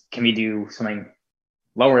 Can we do something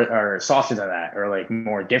lower or softer than that, or like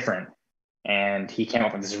more different? And he came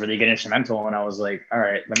up with this really good instrumental, and I was like, all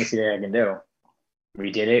right, let me see what I can do. We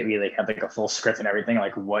did it. We like had like a full script and everything,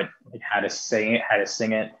 like how to sing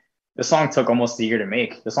it. The song took almost a year to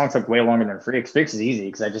make. The song took way longer than Freaks. Freaks is easy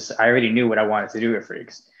because I already knew what I wanted to do with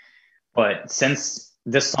Freaks. But since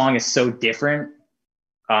this song is so different,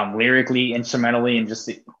 lyrically, instrumentally, and just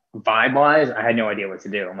vibe-wise, I had no idea what to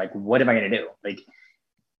do. I'm like, what am I going to do? Like,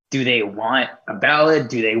 do they want a ballad?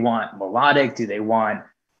 Do they want melodic? Do they want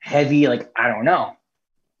heavy? Like, I don't know.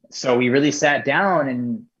 So we really sat down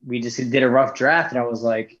and we just did a rough draft, and I was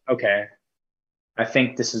like, okay, I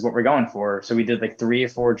think this is what we're going for. So we did like 3 or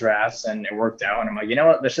 4 drafts, and it worked out. And I'm like, you know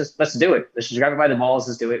what? Let's do it. Let's just grab it by the balls.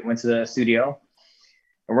 Let's do it. Went to the studio.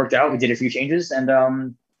 It worked out. We did a few changes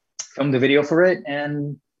and filmed the video for it,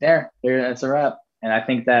 and that's a wrap. And I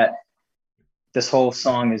think that this whole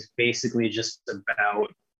song is basically just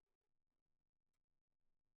about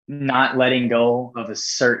not letting go of a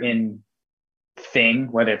certain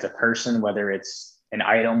thing, whether it's a person, whether it's an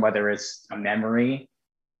item, whether it's a memory,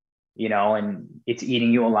 and it's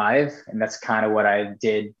eating you alive. And that's kind of what I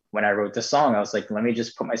did when I wrote the song. I was like, let me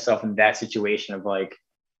just put myself in that situation of like,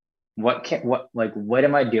 what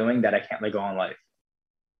am I doing that I can't let go in life?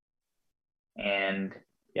 And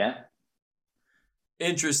yeah.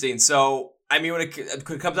 Interesting. So, I mean, when it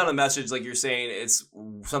comes down to the message, like you're saying, it's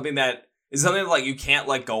something that like you can't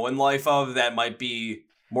let go in life of, that might be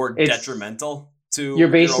more detrimental to your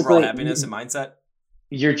overall happiness and mindset.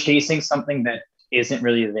 You're chasing something that isn't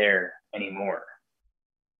really there anymore.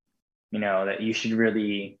 That you should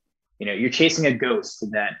really, you're chasing a ghost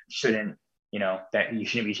that you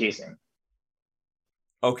shouldn't be chasing.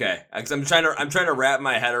 Okay, because I'm trying to wrap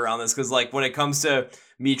my head around this, because like when it comes to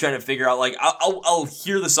me trying to figure out, like I'll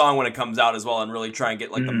hear the song when it comes out as well, and really try and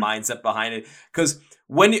get like the mindset behind it. Because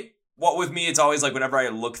when what with me, it's always like whenever I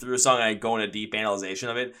look through a song and I go in a deep analyzation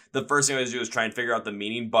of it, the first thing I always do is try and figure out the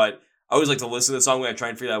meaning. But I always like to listen to the song when I try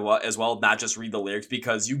and figure that out as well, not just read the lyrics,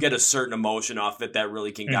 because you get a certain emotion off it that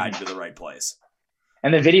really can guide you to the right place.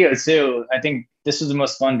 And the video too. I think this was the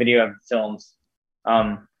most fun video I've filmed.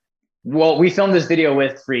 Well, we filmed this video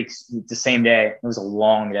with Freaks the same day. It was a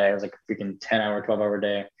long day. It was like a freaking 10-hour, 12-hour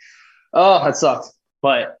day. Oh, that sucked.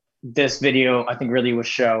 But this video, I think, really will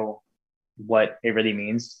show what it really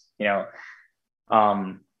means,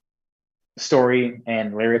 story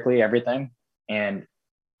and lyrically, everything. And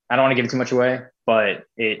I don't want to give too much away, but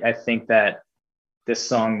I think that this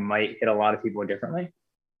song might hit a lot of people differently.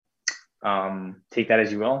 Take that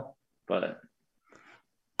as you will, but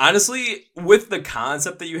honestly, with the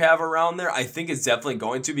concept that you have around there, I think it's definitely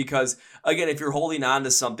going to, because again, if you're holding on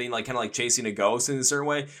to something like kind of like chasing a ghost in a certain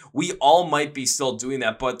way, we all might be still doing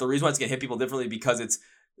that. But the reason why it's going to hit people differently because it's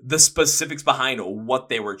the specifics behind what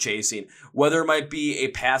they were chasing, whether it might be a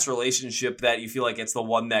past relationship that you feel like it's the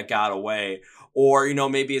one that got away, or,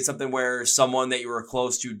 maybe it's something where someone that you were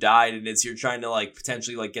close to died and you're trying to like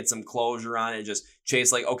potentially like get some closure on it and just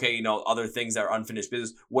chase like, okay, other things that are unfinished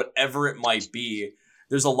business, whatever it might be.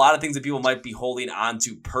 There's a lot of things that people might be holding on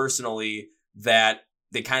to personally that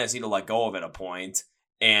they kind of need to let go of at a point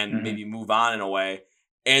and maybe move on in a way.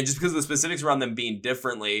 And just because of the specifics around them being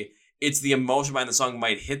differently, it's the emotion behind the song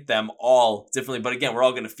might hit them all differently. But again, we're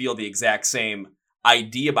all going to feel the exact same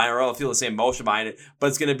idea behind it. We're all feel the same emotion behind it, but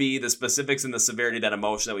it's going to be the specifics and the severity of that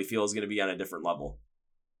emotion that we feel is going to be on a different level.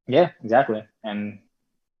 Yeah, exactly. And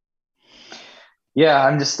yeah,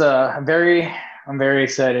 I'm just, I'm very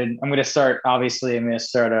excited. I'm going to start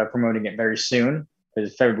promoting it very soon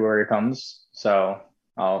as February comes. So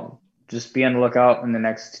I'll just be on the lookout in the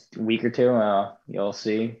next week or two. You'll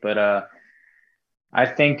see. But I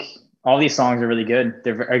think all these songs are really good.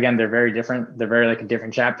 They're very different. They're very like a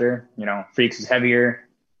different chapter. Freaks is heavier.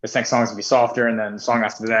 This next song is going to be softer. And then the song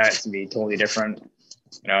after that is going to be totally different.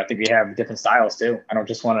 I think we have different styles too. I don't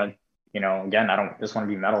just want to, I don't just want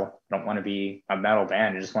to be metal. I don't want to be a metal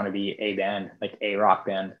band. I just want to be a band, like a rock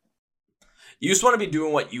band. You just want to be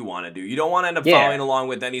doing what you want to do. You don't want to end up following along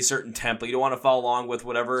with any certain template. You don't want to follow along with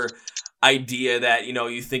whatever idea that,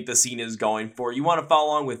 you think the scene is going for. You want to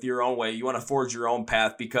follow along with your own way. You want to forge your own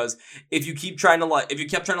path, because if you kept trying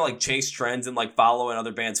to chase trends and like follow in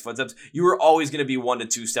other bands' footsteps, you were always going to be 1 to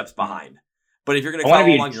 2 steps behind. But if you're going to follow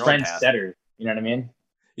along your own path, you know what I mean?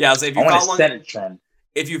 Yeah, so if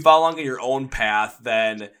you follow along in your own path,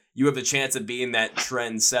 then you have the chance of being that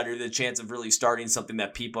trend setter, the chance of really starting something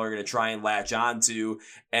that people are going to try and latch onto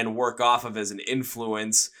and work off of as an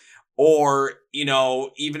influence. Or,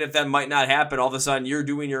 even if that might not happen, all of a sudden you're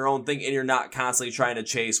doing your own thing and you're not constantly trying to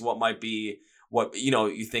chase what might be what,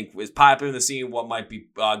 you think is popular in the scene, what might be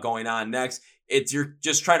going on next. You're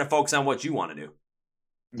just trying to focus on what you want to do.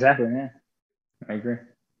 Exactly, yeah. I agree.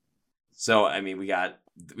 So, I mean, we got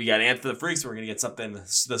Anthem of the Freaks. We're going to get something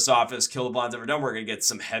the softest Kill the Blonde's ever done. We're going to get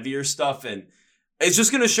some heavier stuff. And it's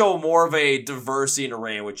just going to show more of a diversity and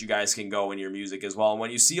array in which you guys can go in your music as well. And when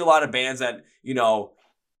you see a lot of bands that,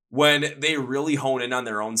 when they really hone in on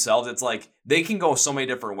their own selves, it's like they can go so many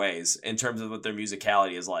different ways in terms of what their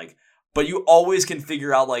musicality is like. But you always can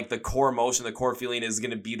figure out like the core emotion, the core feeling is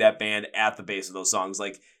going to be that band at the base of those songs.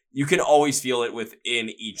 Like you can always feel it within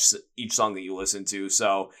each song that you listen to.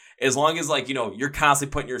 So as long as like, you're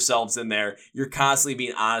constantly putting yourselves in there, you're constantly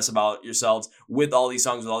being honest about yourselves with all these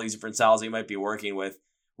songs, with all these different styles that you might be working with,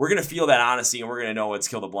 we're going to feel that honesty and we're going to know it's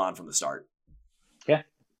Kill the Blonde from the start. Yeah.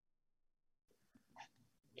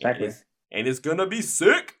 Exactly. And it's going to be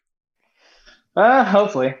sick.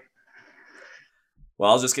 Hopefully. Well,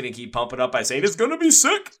 I was just going to keep pumping up by saying it's going to be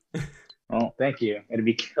sick. Well, thank you. It'd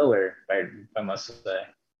be killer, I must say.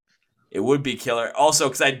 It would be killer. Also,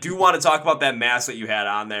 because I do want to talk about that mask that you had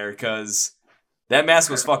on there, because that mask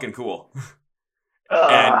was fucking cool. And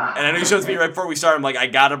I know you showed it to me right before we started. I'm like, I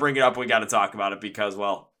got to bring it up. We got to talk about it because,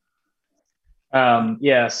 well.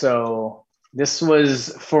 Yeah, so this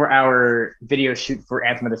was for our video shoot for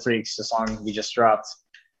Anthem of the Freaks, the song we just dropped.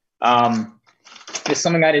 It's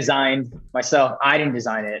something I designed myself. I didn't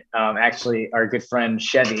design it. Actually, our good friend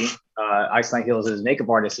Chevy, Ice Night Heels, his makeup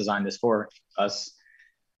artist, designed this for us.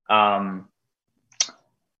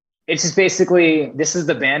 It's just basically, this is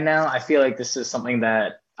the band now. I feel like this is something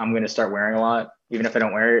that I'm going to start wearing a lot. Even if I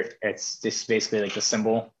don't wear it, it's just basically like the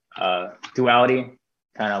symbol, duality,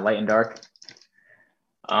 kind of light and dark.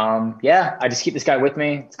 Yeah, I just keep this guy with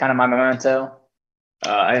me. It's kind of my memento.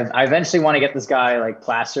 I eventually want to get this guy like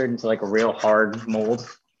plastered into like a real hard mold,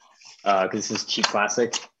 because this is cheap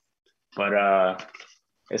plastic. But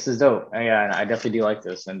this is dope. Yeah, I definitely do like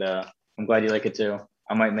this, and I'm glad you like it too.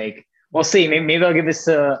 I might make We'll see. Maybe I'll give this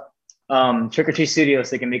to Trick or Treat Studios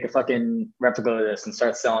so they can make a fucking replica of this and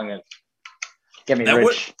start selling it. Get me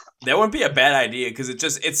rich. That wouldn't be a bad idea because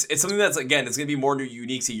it's something that's, again, it's gonna be more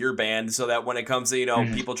unique to your band, so that when it comes to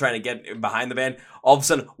people trying to get behind the band, all of a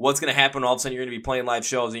sudden what's gonna happen? All of a sudden you're gonna be playing live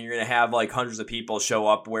shows and you're gonna have like hundreds of people show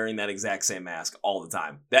up wearing that exact same mask all the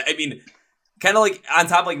time. That, I mean, kind of like on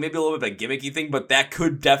top, like maybe a little bit of a gimmicky thing, but that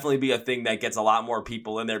could definitely be a thing that gets a lot more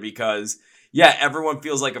people in there because yeah, everyone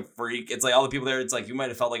feels like a freak. It's like all the people there, it's like you might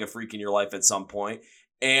have felt like a freak in your life at some point,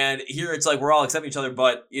 and here it's like we're all accepting each other,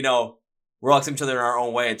 but we're all accepting each other in our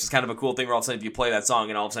own way. It's just kind of a cool thing where all of a sudden if you play that song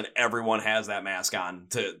and all of a sudden everyone has that mask on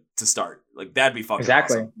to start. Like that'd be fucking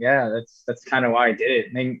awesome. Yeah, that's kind of why I did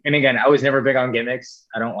it. And again, I was never big on gimmicks.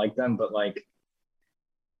 I don't like them, but like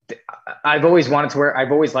I've always liked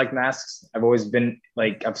masks. I've always been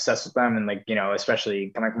like obsessed with them. And like,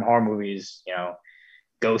 especially coming from horror movies,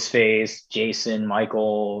 Ghostface, Jason,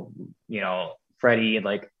 Michael, Freddy,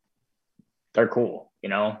 like they're cool,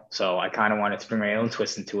 So I kind of wanted to bring my own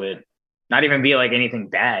twist into it. Not even be like anything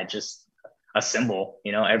bad, just a symbol,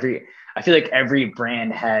 I feel like every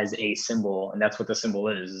brand has a symbol, and that's what the symbol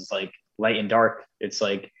is. It's like light and dark. It's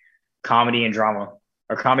like comedy and drama,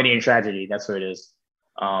 or comedy and tragedy. That's what it is.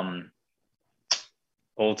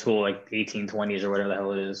 Old school, like 1820s or whatever the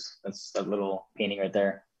hell it is. That's that little painting right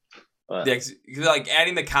there. But like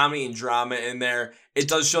adding the comedy and drama in there, it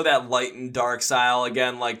does show that light and dark style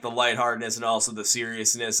again, like the lightheartedness and also the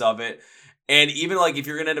seriousness of it. And even like if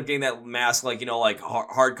you're gonna end up getting that mask, like like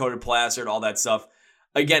hard coated plastered, all that stuff.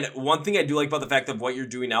 Again, one thing I do like about the fact of what you're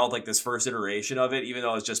doing now with like this first iteration of it, even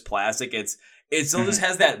though it's just plastic, it still just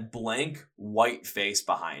has that blank white face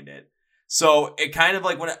behind it. So it kind of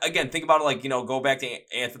like think about it like, go back to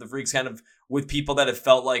Ant for the Freaks, kind of with people that have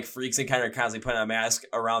felt like freaks and kind of constantly putting a mask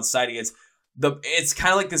around society. It's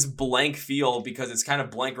kind of like this blank feel because it's kind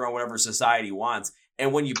of blank around whatever society wants.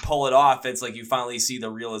 And when you pull it off, it's like you finally see the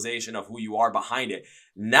realization of who you are behind it.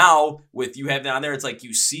 Now, with you having it on there, it's like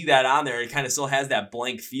you see that on there. It kind of still has that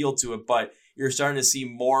blank feel to it, but you're starting to see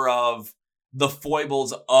more of the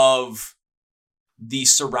foibles of the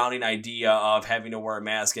surrounding idea of having to wear a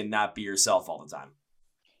mask and not be yourself all the time.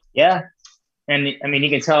 Yeah. And I mean, you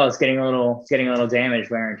can tell it's getting a little damaged,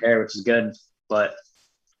 wear and tear, which is good, but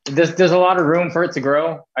there's a lot of room for it to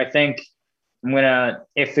grow. I think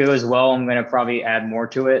if it was well, I'm gonna probably add more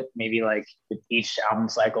to it. Maybe like with each album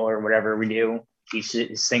cycle or whatever we do, each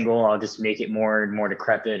single, I'll just make it more and more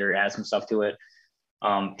decrepit or add some stuff to it.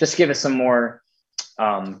 Just give it some more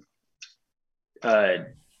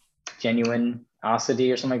genuineosity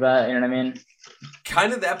or something like that. You know what I mean?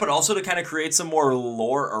 Kind of that, but also to kind of create some more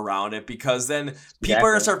lore around it, because then people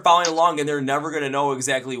are gonna start following along and they're never gonna know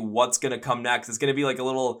exactly what's gonna come next. It's gonna be like a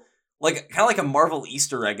little, like kind of like a Marvel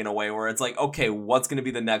Easter egg in a way, where it's like, okay, what's going to be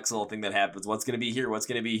the next little thing that happens? What's going to be here? What's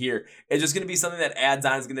going to be here? It's just going to be something that adds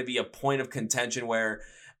on. It's going to be a point of contention where,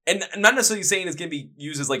 and I'm not necessarily saying it's going to be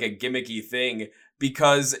used as like a gimmicky thing,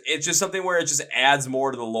 because it's just something where it just adds more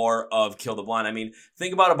to the lore of Kill the Blind. I mean,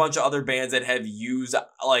 think about a bunch of other bands that have used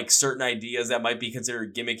like certain ideas that might be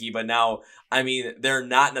considered gimmicky, but now, I mean, they're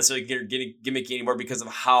not necessarily gimmicky anymore because of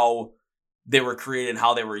how they were created and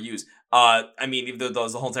how they were used. I mean, even though there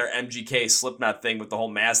was the whole entire MGK Slipknot thing with the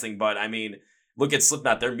whole mask thing, but I mean, look at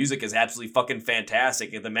Slipknot. Their music is absolutely fucking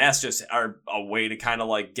fantastic. And the masks just are a way to kind of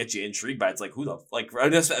like get you intrigued by it. It's like,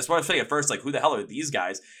 that's what I was saying at first, like, who the hell are these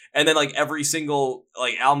guys? And then like every single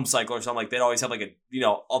like album cycle or something, like they'd always have like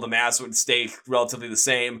all the masks would stay relatively the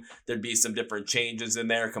same. There'd be some different changes in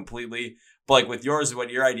there completely. But like with yours, what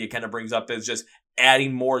your idea kind of brings up is just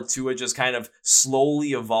adding more to it, just kind of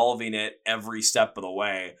slowly evolving it every step of the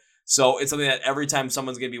way. So it's something that every time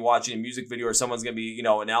someone's going to be watching a music video or someone's going to be,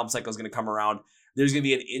 an album cycle is going to come around, there's going to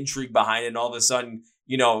be an intrigue behind it. And all of a sudden,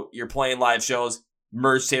 you're playing live shows,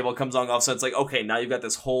 merge table comes on, all of a sudden it's like, okay, now you've got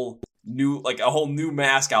this whole new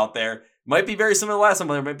mask out there. Might be very similar to the last one,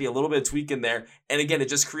 but there might be a little bit of tweak in there. And again, it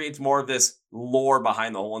just creates more of this lore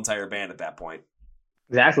behind the whole entire band at that point.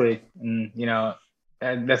 Exactly. And,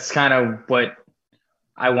 that's kind of what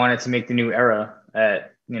I wanted to make the new era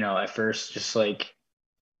at first, just like,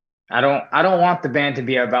 I don't want the band to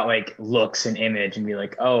be about like looks and image and be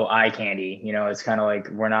like, oh, eye candy. It's kind of like,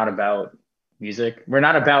 we're not about music. We're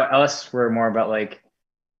not about us. We're more about like,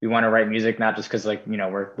 we want to write music, not just because like,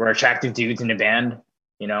 we're attractive dudes in a band.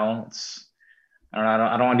 I don't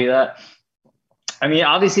want to do that. I mean,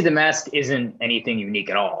 obviously the mask isn't anything unique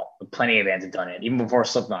at all. Plenty of bands have done it, even before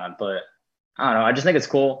Slipknot, but I don't know. I just think it's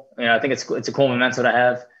cool. I think it's a cool memento to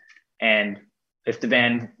have. And if the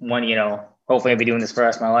band hopefully I'll be doing this for the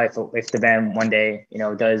rest of my life. If the band one day,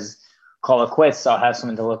 does call it quits, I'll have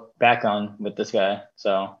something to look back on with this guy.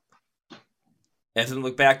 So And to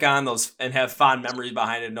look back on those and have fond memories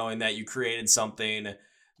behind it, knowing that you created something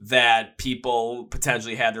that people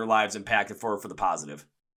potentially had their lives impacted for the positive.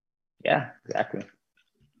 Yeah, exactly.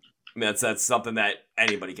 I mean, that's something that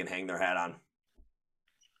anybody can hang their hat on.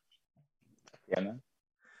 Yeah, man.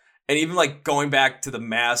 And even like going back to the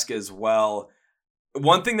mask as well,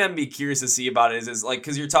 one thing that I'd be curious to see about it is like,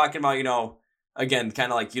 because you're talking about, you know, again,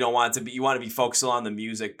 kind of like you want to be focused on the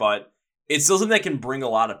music, but it's still something that can bring a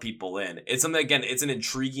lot of people in. It's something, again, it's an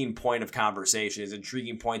intriguing point of conversation. It's an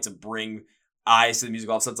intriguing point to bring eyes to the music.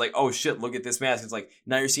 All of a sudden, it's like, oh shit, look at this mask. It's like,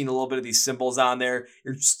 now you're seeing a little bit of these symbols on there.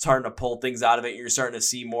 You're starting to pull things out of it. You're starting to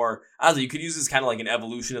see more. I don't know, you could use this kind of like an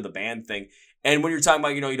evolution of the band thing. And when you're talking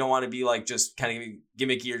about, you know, you don't want to be like just kind of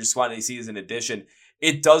gimmicky or just want to see as an addition,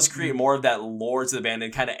 it does create more of that lore to the band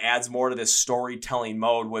and kind of adds more to this storytelling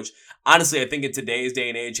mode, which honestly, I think in today's day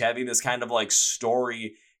and age, having this kind of like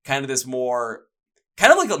story, kind of this more,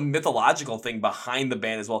 kind of like a mythological thing behind the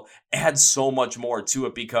band as well, adds so much more to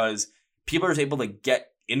it because people are able to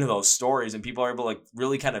get into those stories and people are able to like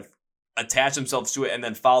really kind of attach themselves to it and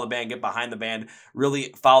then follow the band, get behind the band,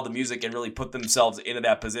 really follow the music and really put themselves into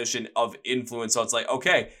that position of influence. So it's like,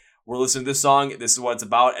 okay, we're listening to this song, this is what it's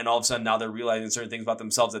about, and all of a sudden now they're realizing certain things about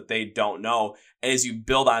themselves that they don't know. And as you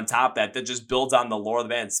build on top of that just builds on the lore of the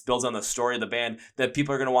band, builds on the story of the band that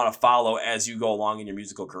people are going to want to follow as you go along in your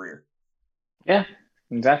musical career. Yeah,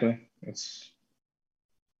 exactly. It's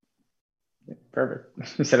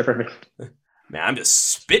perfect. You said it perfect. Man, I'm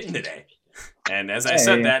just spitting today. And as I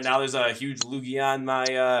said that, now there's a huge loogie on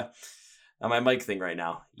my mic thing right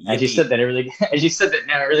now. Yippee. As you said that,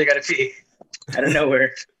 now I really got to pee. Out of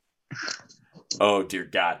nowhere. Oh dear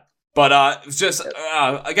God! But it's just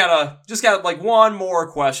I got like one more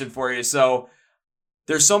question for you. So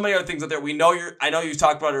there's so many other things out there. I know you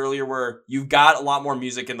talked about it earlier where you've got a lot more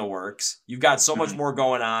music in the works. You've got so much more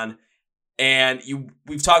going on, and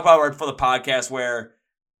we've talked about it right before the podcast where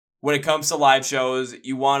when it comes to live shows,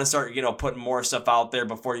 you want to start, you know, putting more stuff out there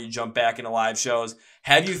before you jump back into live shows.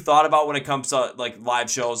 Have you thought about when it comes to like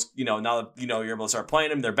live shows, you know, now that you know you're able to start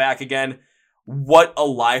playing them, they're back again, what a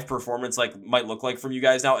live performance like might look like from you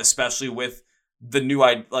guys now, especially with the new,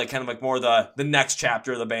 like kind of like more the next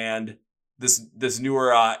chapter of the band, this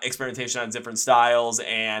newer experimentation on different styles,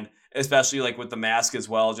 and especially like with the mask as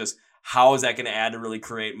well, just how is that going to add to really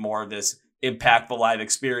create more of this impactful live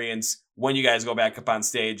experience when you guys go back up on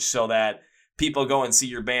stage so that people go and see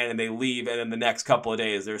your band and they leave and then the next couple of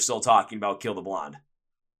days they're still talking about Kill the Blonde?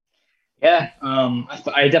 Yeah,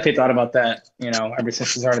 I definitely thought about that, you know, ever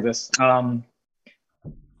since we started this.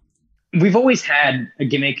 We've always had a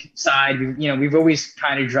gimmick side. We've always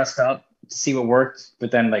kind of dressed up to see what worked,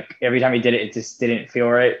 but then like every time we did it, it just didn't feel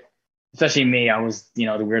right. Especially me, I was, you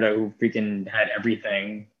know, the weirdo who freaking had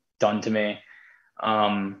everything done to me.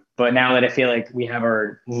 But now that I feel like we have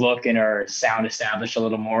our look and our sound established a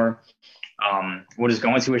little more, we'll just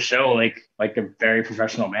go into a show like a very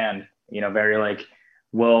professional band, you know, very like,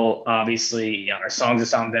 well, obviously, you know, our songs will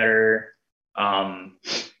sound better,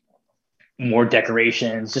 more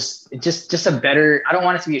decorations, just a better, I don't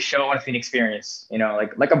want it to be a show, I want it to be an experience, you know,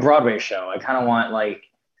 like a Broadway show. I kind of want like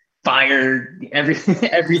fire,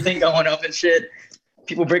 everything going up and shit,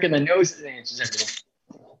 people breaking their noses and just everything.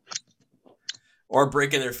 Or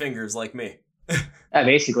breaking their fingers like me. Yeah,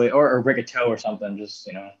 basically, or break a toe or something, just,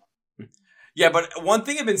 you know. Yeah, but one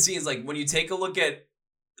thing I've been seeing is like when you take a look at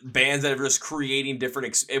bands that are just creating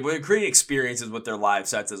creating experiences with their live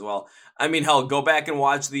sets as well. I mean, hell, go back and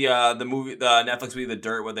watch the movie, the Netflix movie, The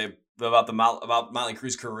Dirt, where about Motley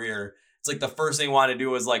Crue's career. It's like the first thing I wanted to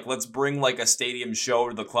do was like, let's bring like a stadium show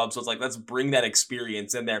to the club. So it's like, let's bring that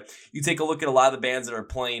experience in there. You take a look at a lot of the bands that are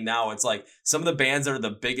playing now. It's like some of the bands that are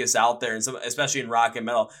the biggest out there, and some, especially in rock and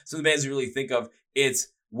metal, some of the bands you really think of, it's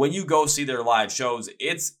when you go see their live shows,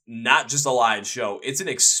 it's not just a live show. It's an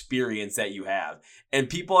experience that you have. And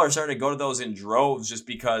people are starting to go to those in droves just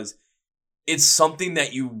because it's something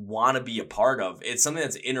that you want to be a part of. It's something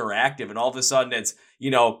that's interactive. And all of a sudden it's,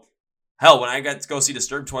 you know, hell, when I got to go see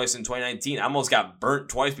Disturbed twice in 2019, I almost got burnt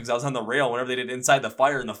twice because I was on the rail whenever they did Inside the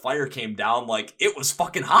Fire and the fire came down. Like, it was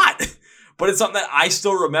fucking hot. But it's something that I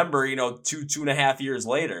still remember, you know, 2.5 years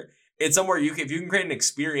later. It's somewhere if you can create an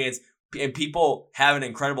experience and people have an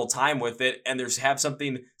incredible time with it and have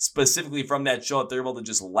something specifically from that show that they're able to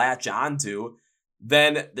just latch onto,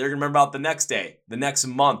 then they're going to remember about the next day, the next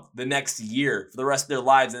month, the next year, for the rest of their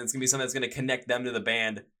lives. And it's going to be something that's going to connect them to the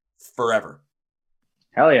band forever.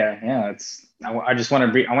 Hell yeah. Yeah. I just want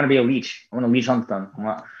to be, I want to be a leech. I want to leech on them.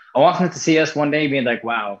 I want them to see us one day being like,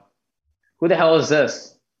 wow, who the hell is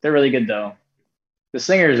this? They're really good though. The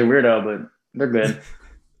singer is a weirdo, but they're good.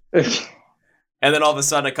 And then all of a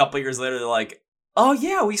sudden, a couple years later, they're like, Oh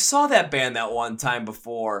yeah, we saw that band that one time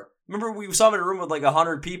before. Remember, we saw them in a room with like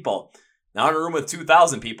 100 people. Now in a room with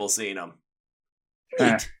 2,000 people seeing them.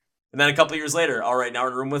 Neat. And then a couple years later, all right, now we're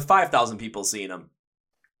in a room with 5,000 people seeing them.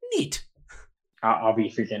 Neat. I'll be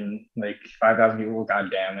freaking like 5,000 people. God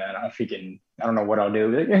damn, man. I don't know what I'll do.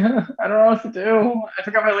 I don't know what to do. I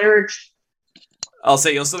forgot my lyrics. I'll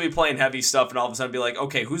say you'll still be playing heavy stuff and all of a sudden be like,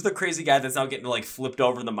 okay, who's the crazy guy that's now getting like flipped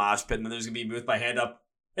over in the mosh pit? And then there's going to be me with my hand up.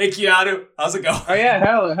 Hey, Keanu, how's it going? Oh, yeah.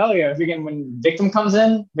 Hell yeah. When Victim comes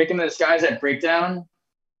in, Victim in Disguise at Breakdown.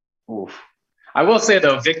 Oof. I will say,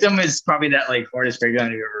 though, Victim is probably that like hardest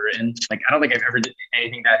breakdown you've ever written. Like, I don't think I've ever did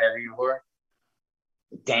anything that heavy before.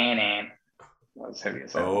 Damn. Was heavy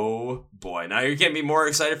as hell. Oh boy! Now you're getting me more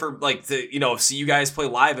excited for like to see you guys play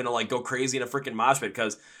live and to like go crazy in a freaking mosh pit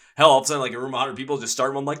because hell, all of a sudden like a room of 100 people just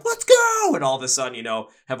start one like let's go, and all of a sudden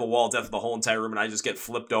have a wall of death for the whole entire room and I just get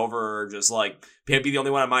flipped over or just like be the only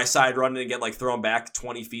one on my side running and get like thrown back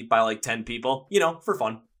 20 feet by like 10 people, for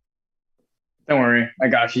fun. Don't worry, I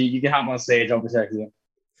got you. You can hop on stage. I'll protect you.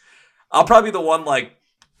 I'll probably be the one like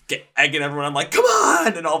egging everyone. I'm like, come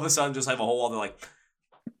on, and all of a sudden just have a whole wall. They're like.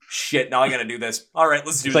 Shit, now I gotta do this. All right,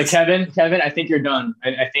 let's do this. It's like Kevin, I think you're done.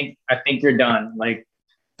 I think you're done. Like,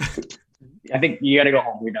 I think you gotta go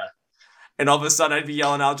home. We're done. And all of a sudden, I'd be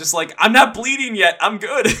yelling out, just like, I'm not bleeding yet. I'm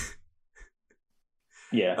good.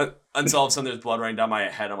 Yeah. Until all of a sudden, there's blood running down my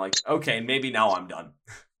head. I'm like, okay, maybe now I'm done.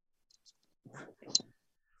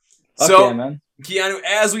 So, man. Keanu,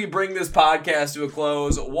 as we bring this podcast to a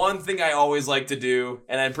close, one thing I always like to do,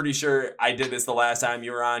 and I'm pretty sure I did this the last time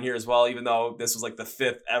you were on here as well, even though this was like the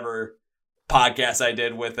 5th ever podcast I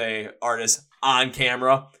did with a artist on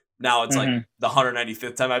camera. Now it's like the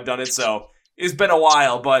 195th time I've done it, so it's been a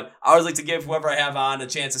while, but I always like to give whoever I have on a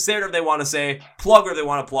chance to say whatever they want to say, plug whatever they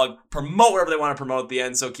want to plug, promote whatever they want to promote at the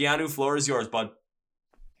end. So Keanu, floor is yours, bud.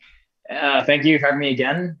 Thank you for having me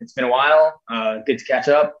again. It's been a while. Good to catch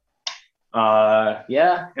up. We have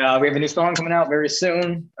a new song coming out very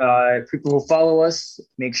soon. People who follow us,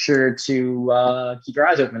 make sure to keep your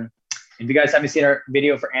eyes open. If you guys haven't seen our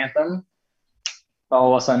video for Anthem,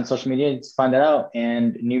 follow us on social media to find that out.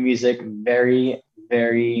 And new music very,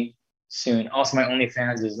 very soon. Also, my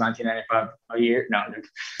OnlyFans is $19.95 a year. No,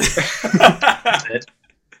 that's it.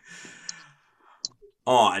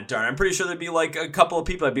 Oh, darn. I'm pretty sure there'd be like a couple of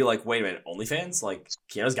people that'd be like, wait a minute, OnlyFans? Like,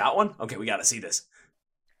 Keanu's got one? Okay, we got to see this.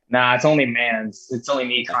 Nah, it's only Mans. It's only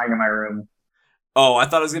me crying in my room. Oh, I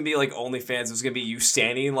thought it was going to be like OnlyFans. It was going to be you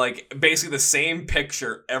standing like basically the same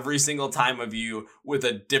picture every single time of you with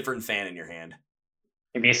a different fan in your hand.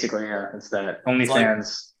 Basically, yeah, it's that.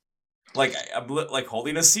 OnlyFans. Like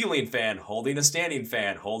holding a ceiling fan, holding a standing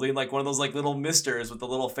fan, holding like one of those like little misters with the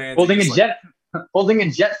little fans. Holding a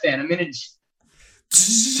jet fan. I mean,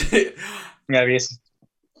 yeah, basically.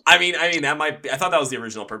 I mean, that might be, I thought that was the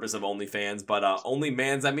original purpose of OnlyFans, but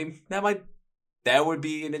OnlyMans, I mean, that would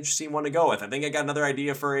be an interesting one to go with. I think I got another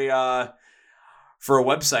idea for a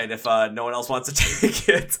website if no one else wants to take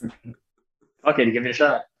it. Okay, give it a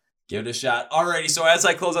shot. Give it a shot. Alrighty, so as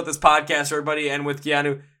I close out this podcast, everybody, and with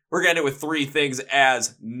Keanu, we're going to end it with 3 things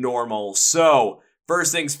as normal. So,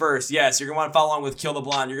 first things first, yes, you're going to want to follow along with Kill the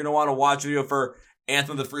Blonde. You're going to want to watch a video for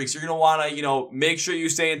Anthem of the Freaks. You're going to want to, make sure you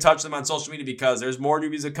stay in touch with them on social media because there's more new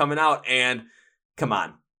music coming out and come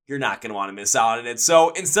on, you're not going to want to miss out on it.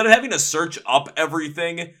 So instead of having to search up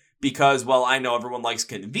everything because, well, I know everyone likes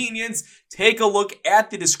convenience, take a look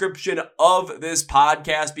at the description of this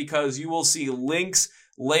podcast because you will see links,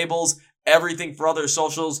 labels, everything for other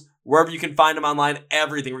socials, wherever you can find them online,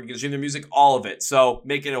 everything where you can stream their music, all of it. So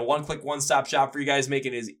make it a one-click, one-stop shop for you guys. Make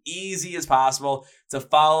it as easy as possible to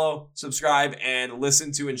follow, subscribe, and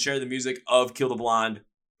listen to and share the music of Kill the Blonde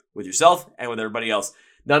with yourself and with everybody else.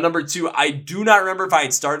 Now, number 2, I do not remember if I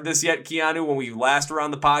had started this yet, Keanu, when we last were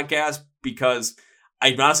on the podcast, because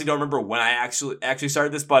I honestly don't remember when I actually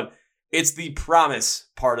started this, but it's the promise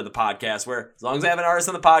part of the podcast where as long as I have an artist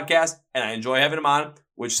on the podcast and I enjoy having them on,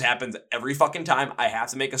 which happens every fucking time, I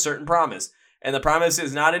have to make a certain promise. And the promise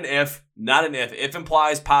is not an if. If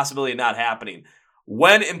implies possibility of not happening.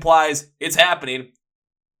 When implies it's happening.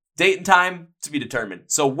 Date and time to be determined.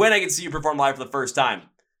 So when I can see you perform live for the first time.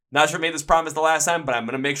 Not sure I made this promise the last time, but I'm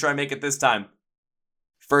going to make sure I make it this time.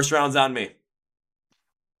 First round's on me.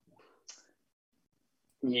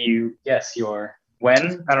 Yes, you are.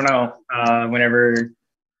 When? I don't know. Whenever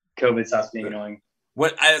COVID stops being annoying.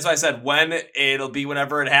 That's why I said when. It'll be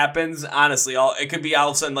whenever it happens. Honestly, it could be all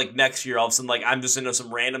of a sudden like next year. All of a sudden, like I'm just in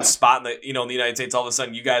some random spot in the in the United States. All of a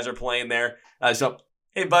sudden, you guys are playing there. So,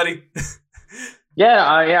 hey, buddy. Yeah.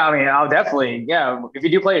 I mean, I'll definitely. Yeah, if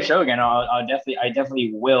you do play a show again, I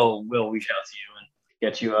definitely will reach out to you and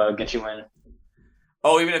get you in.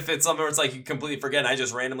 Oh, even if it's something where it's like you completely forget and I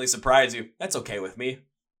just randomly surprise you, that's okay with me.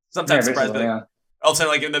 Sometimes surprise me. Like, all of a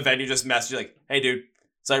sudden, like in the venue, just message you like, hey, dude,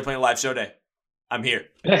 so you're playing a live show day. I'm here.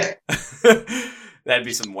 That'd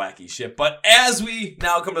be some wacky shit. But as we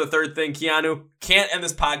now come to the third thing, Keanu, can't end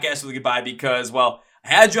this podcast with a goodbye because, well, I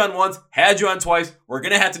had you on once, had you on twice. We're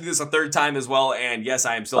going to have to do this a third time as well. And yes,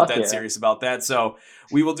 I am still dead serious about that. So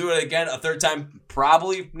we will do it again a third time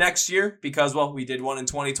probably next year because, well, we did one in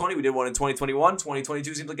 2020. We did one in 2021.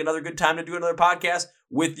 2022 seems like another good time to do another podcast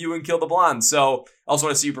with you and Kill the Blonde. So I also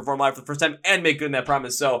want to see you perform live for the first time and make good on that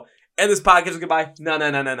promise. So end this podcast with goodbye. No.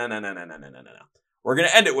 We're going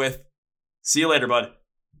to end it with, see you later, bud.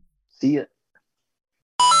 See ya.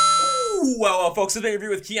 Well, folks, this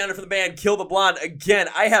interview with Keanu from the band Kill the Blonde. Again,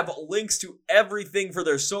 I have links to everything for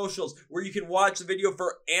their socials where you can watch the video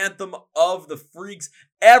for Anthem of the Freaks.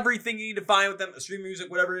 Everything you need to find with them, streaming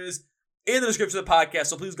music, whatever it is, in the description of the podcast.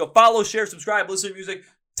 So please go follow, share, subscribe, listen to music.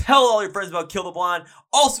 Tell all your friends about Kill the Blonde.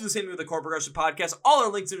 Also the same with the Chord Progression Podcast. All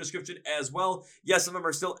our links in the description as well. Yes, some of them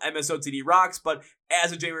are still MSOTD Rocks, but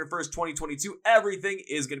as of January 1st, 2022, everything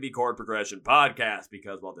is going to be Chord Progression Podcast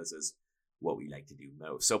because, well, this is what we like to do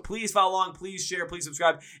most. So please follow along, please share, please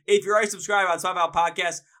subscribe. If you're already subscribed on Spotify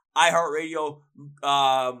Podcasts, iHeartRadio,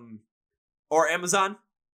 or Amazon,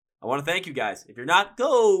 I want to thank you guys. If you're not,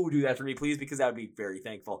 go do that for me, please, because I would be very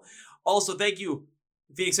thankful. Also, thank you,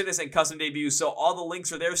 Phoenix Fitness and Custom Debuts. So all the links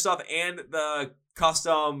for their stuff and the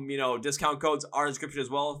custom, discount codes are in the description as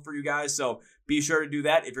well for you guys. So be sure to do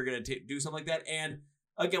that if you're going to do something like that. And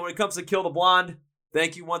again, when it comes to Kill the Blonde,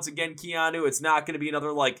 thank you once again, Keanu. It's not going to be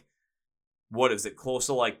another, what is it, close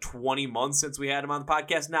to 20 months since we had him on the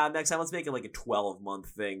podcast? Nah, next time let's make it a 12-month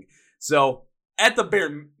thing. So at the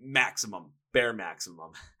bare maximum.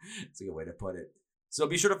 It's a good way to put it. So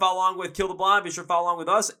be sure to follow along with Kill the Blonde. Be sure to follow along with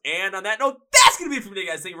us. And on that note, that's going to be it for me,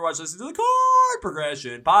 guys. Thank you for watching. Listening to the Chord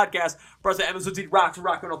Progression Podcast. Brought to MSOTD Rocks and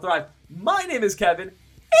Rock and Thrive. My name is Kevin. And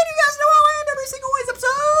you guys know how I end every single week's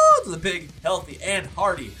episode with a big, healthy, and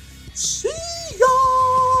hearty see ya!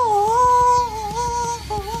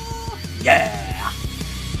 Yeah!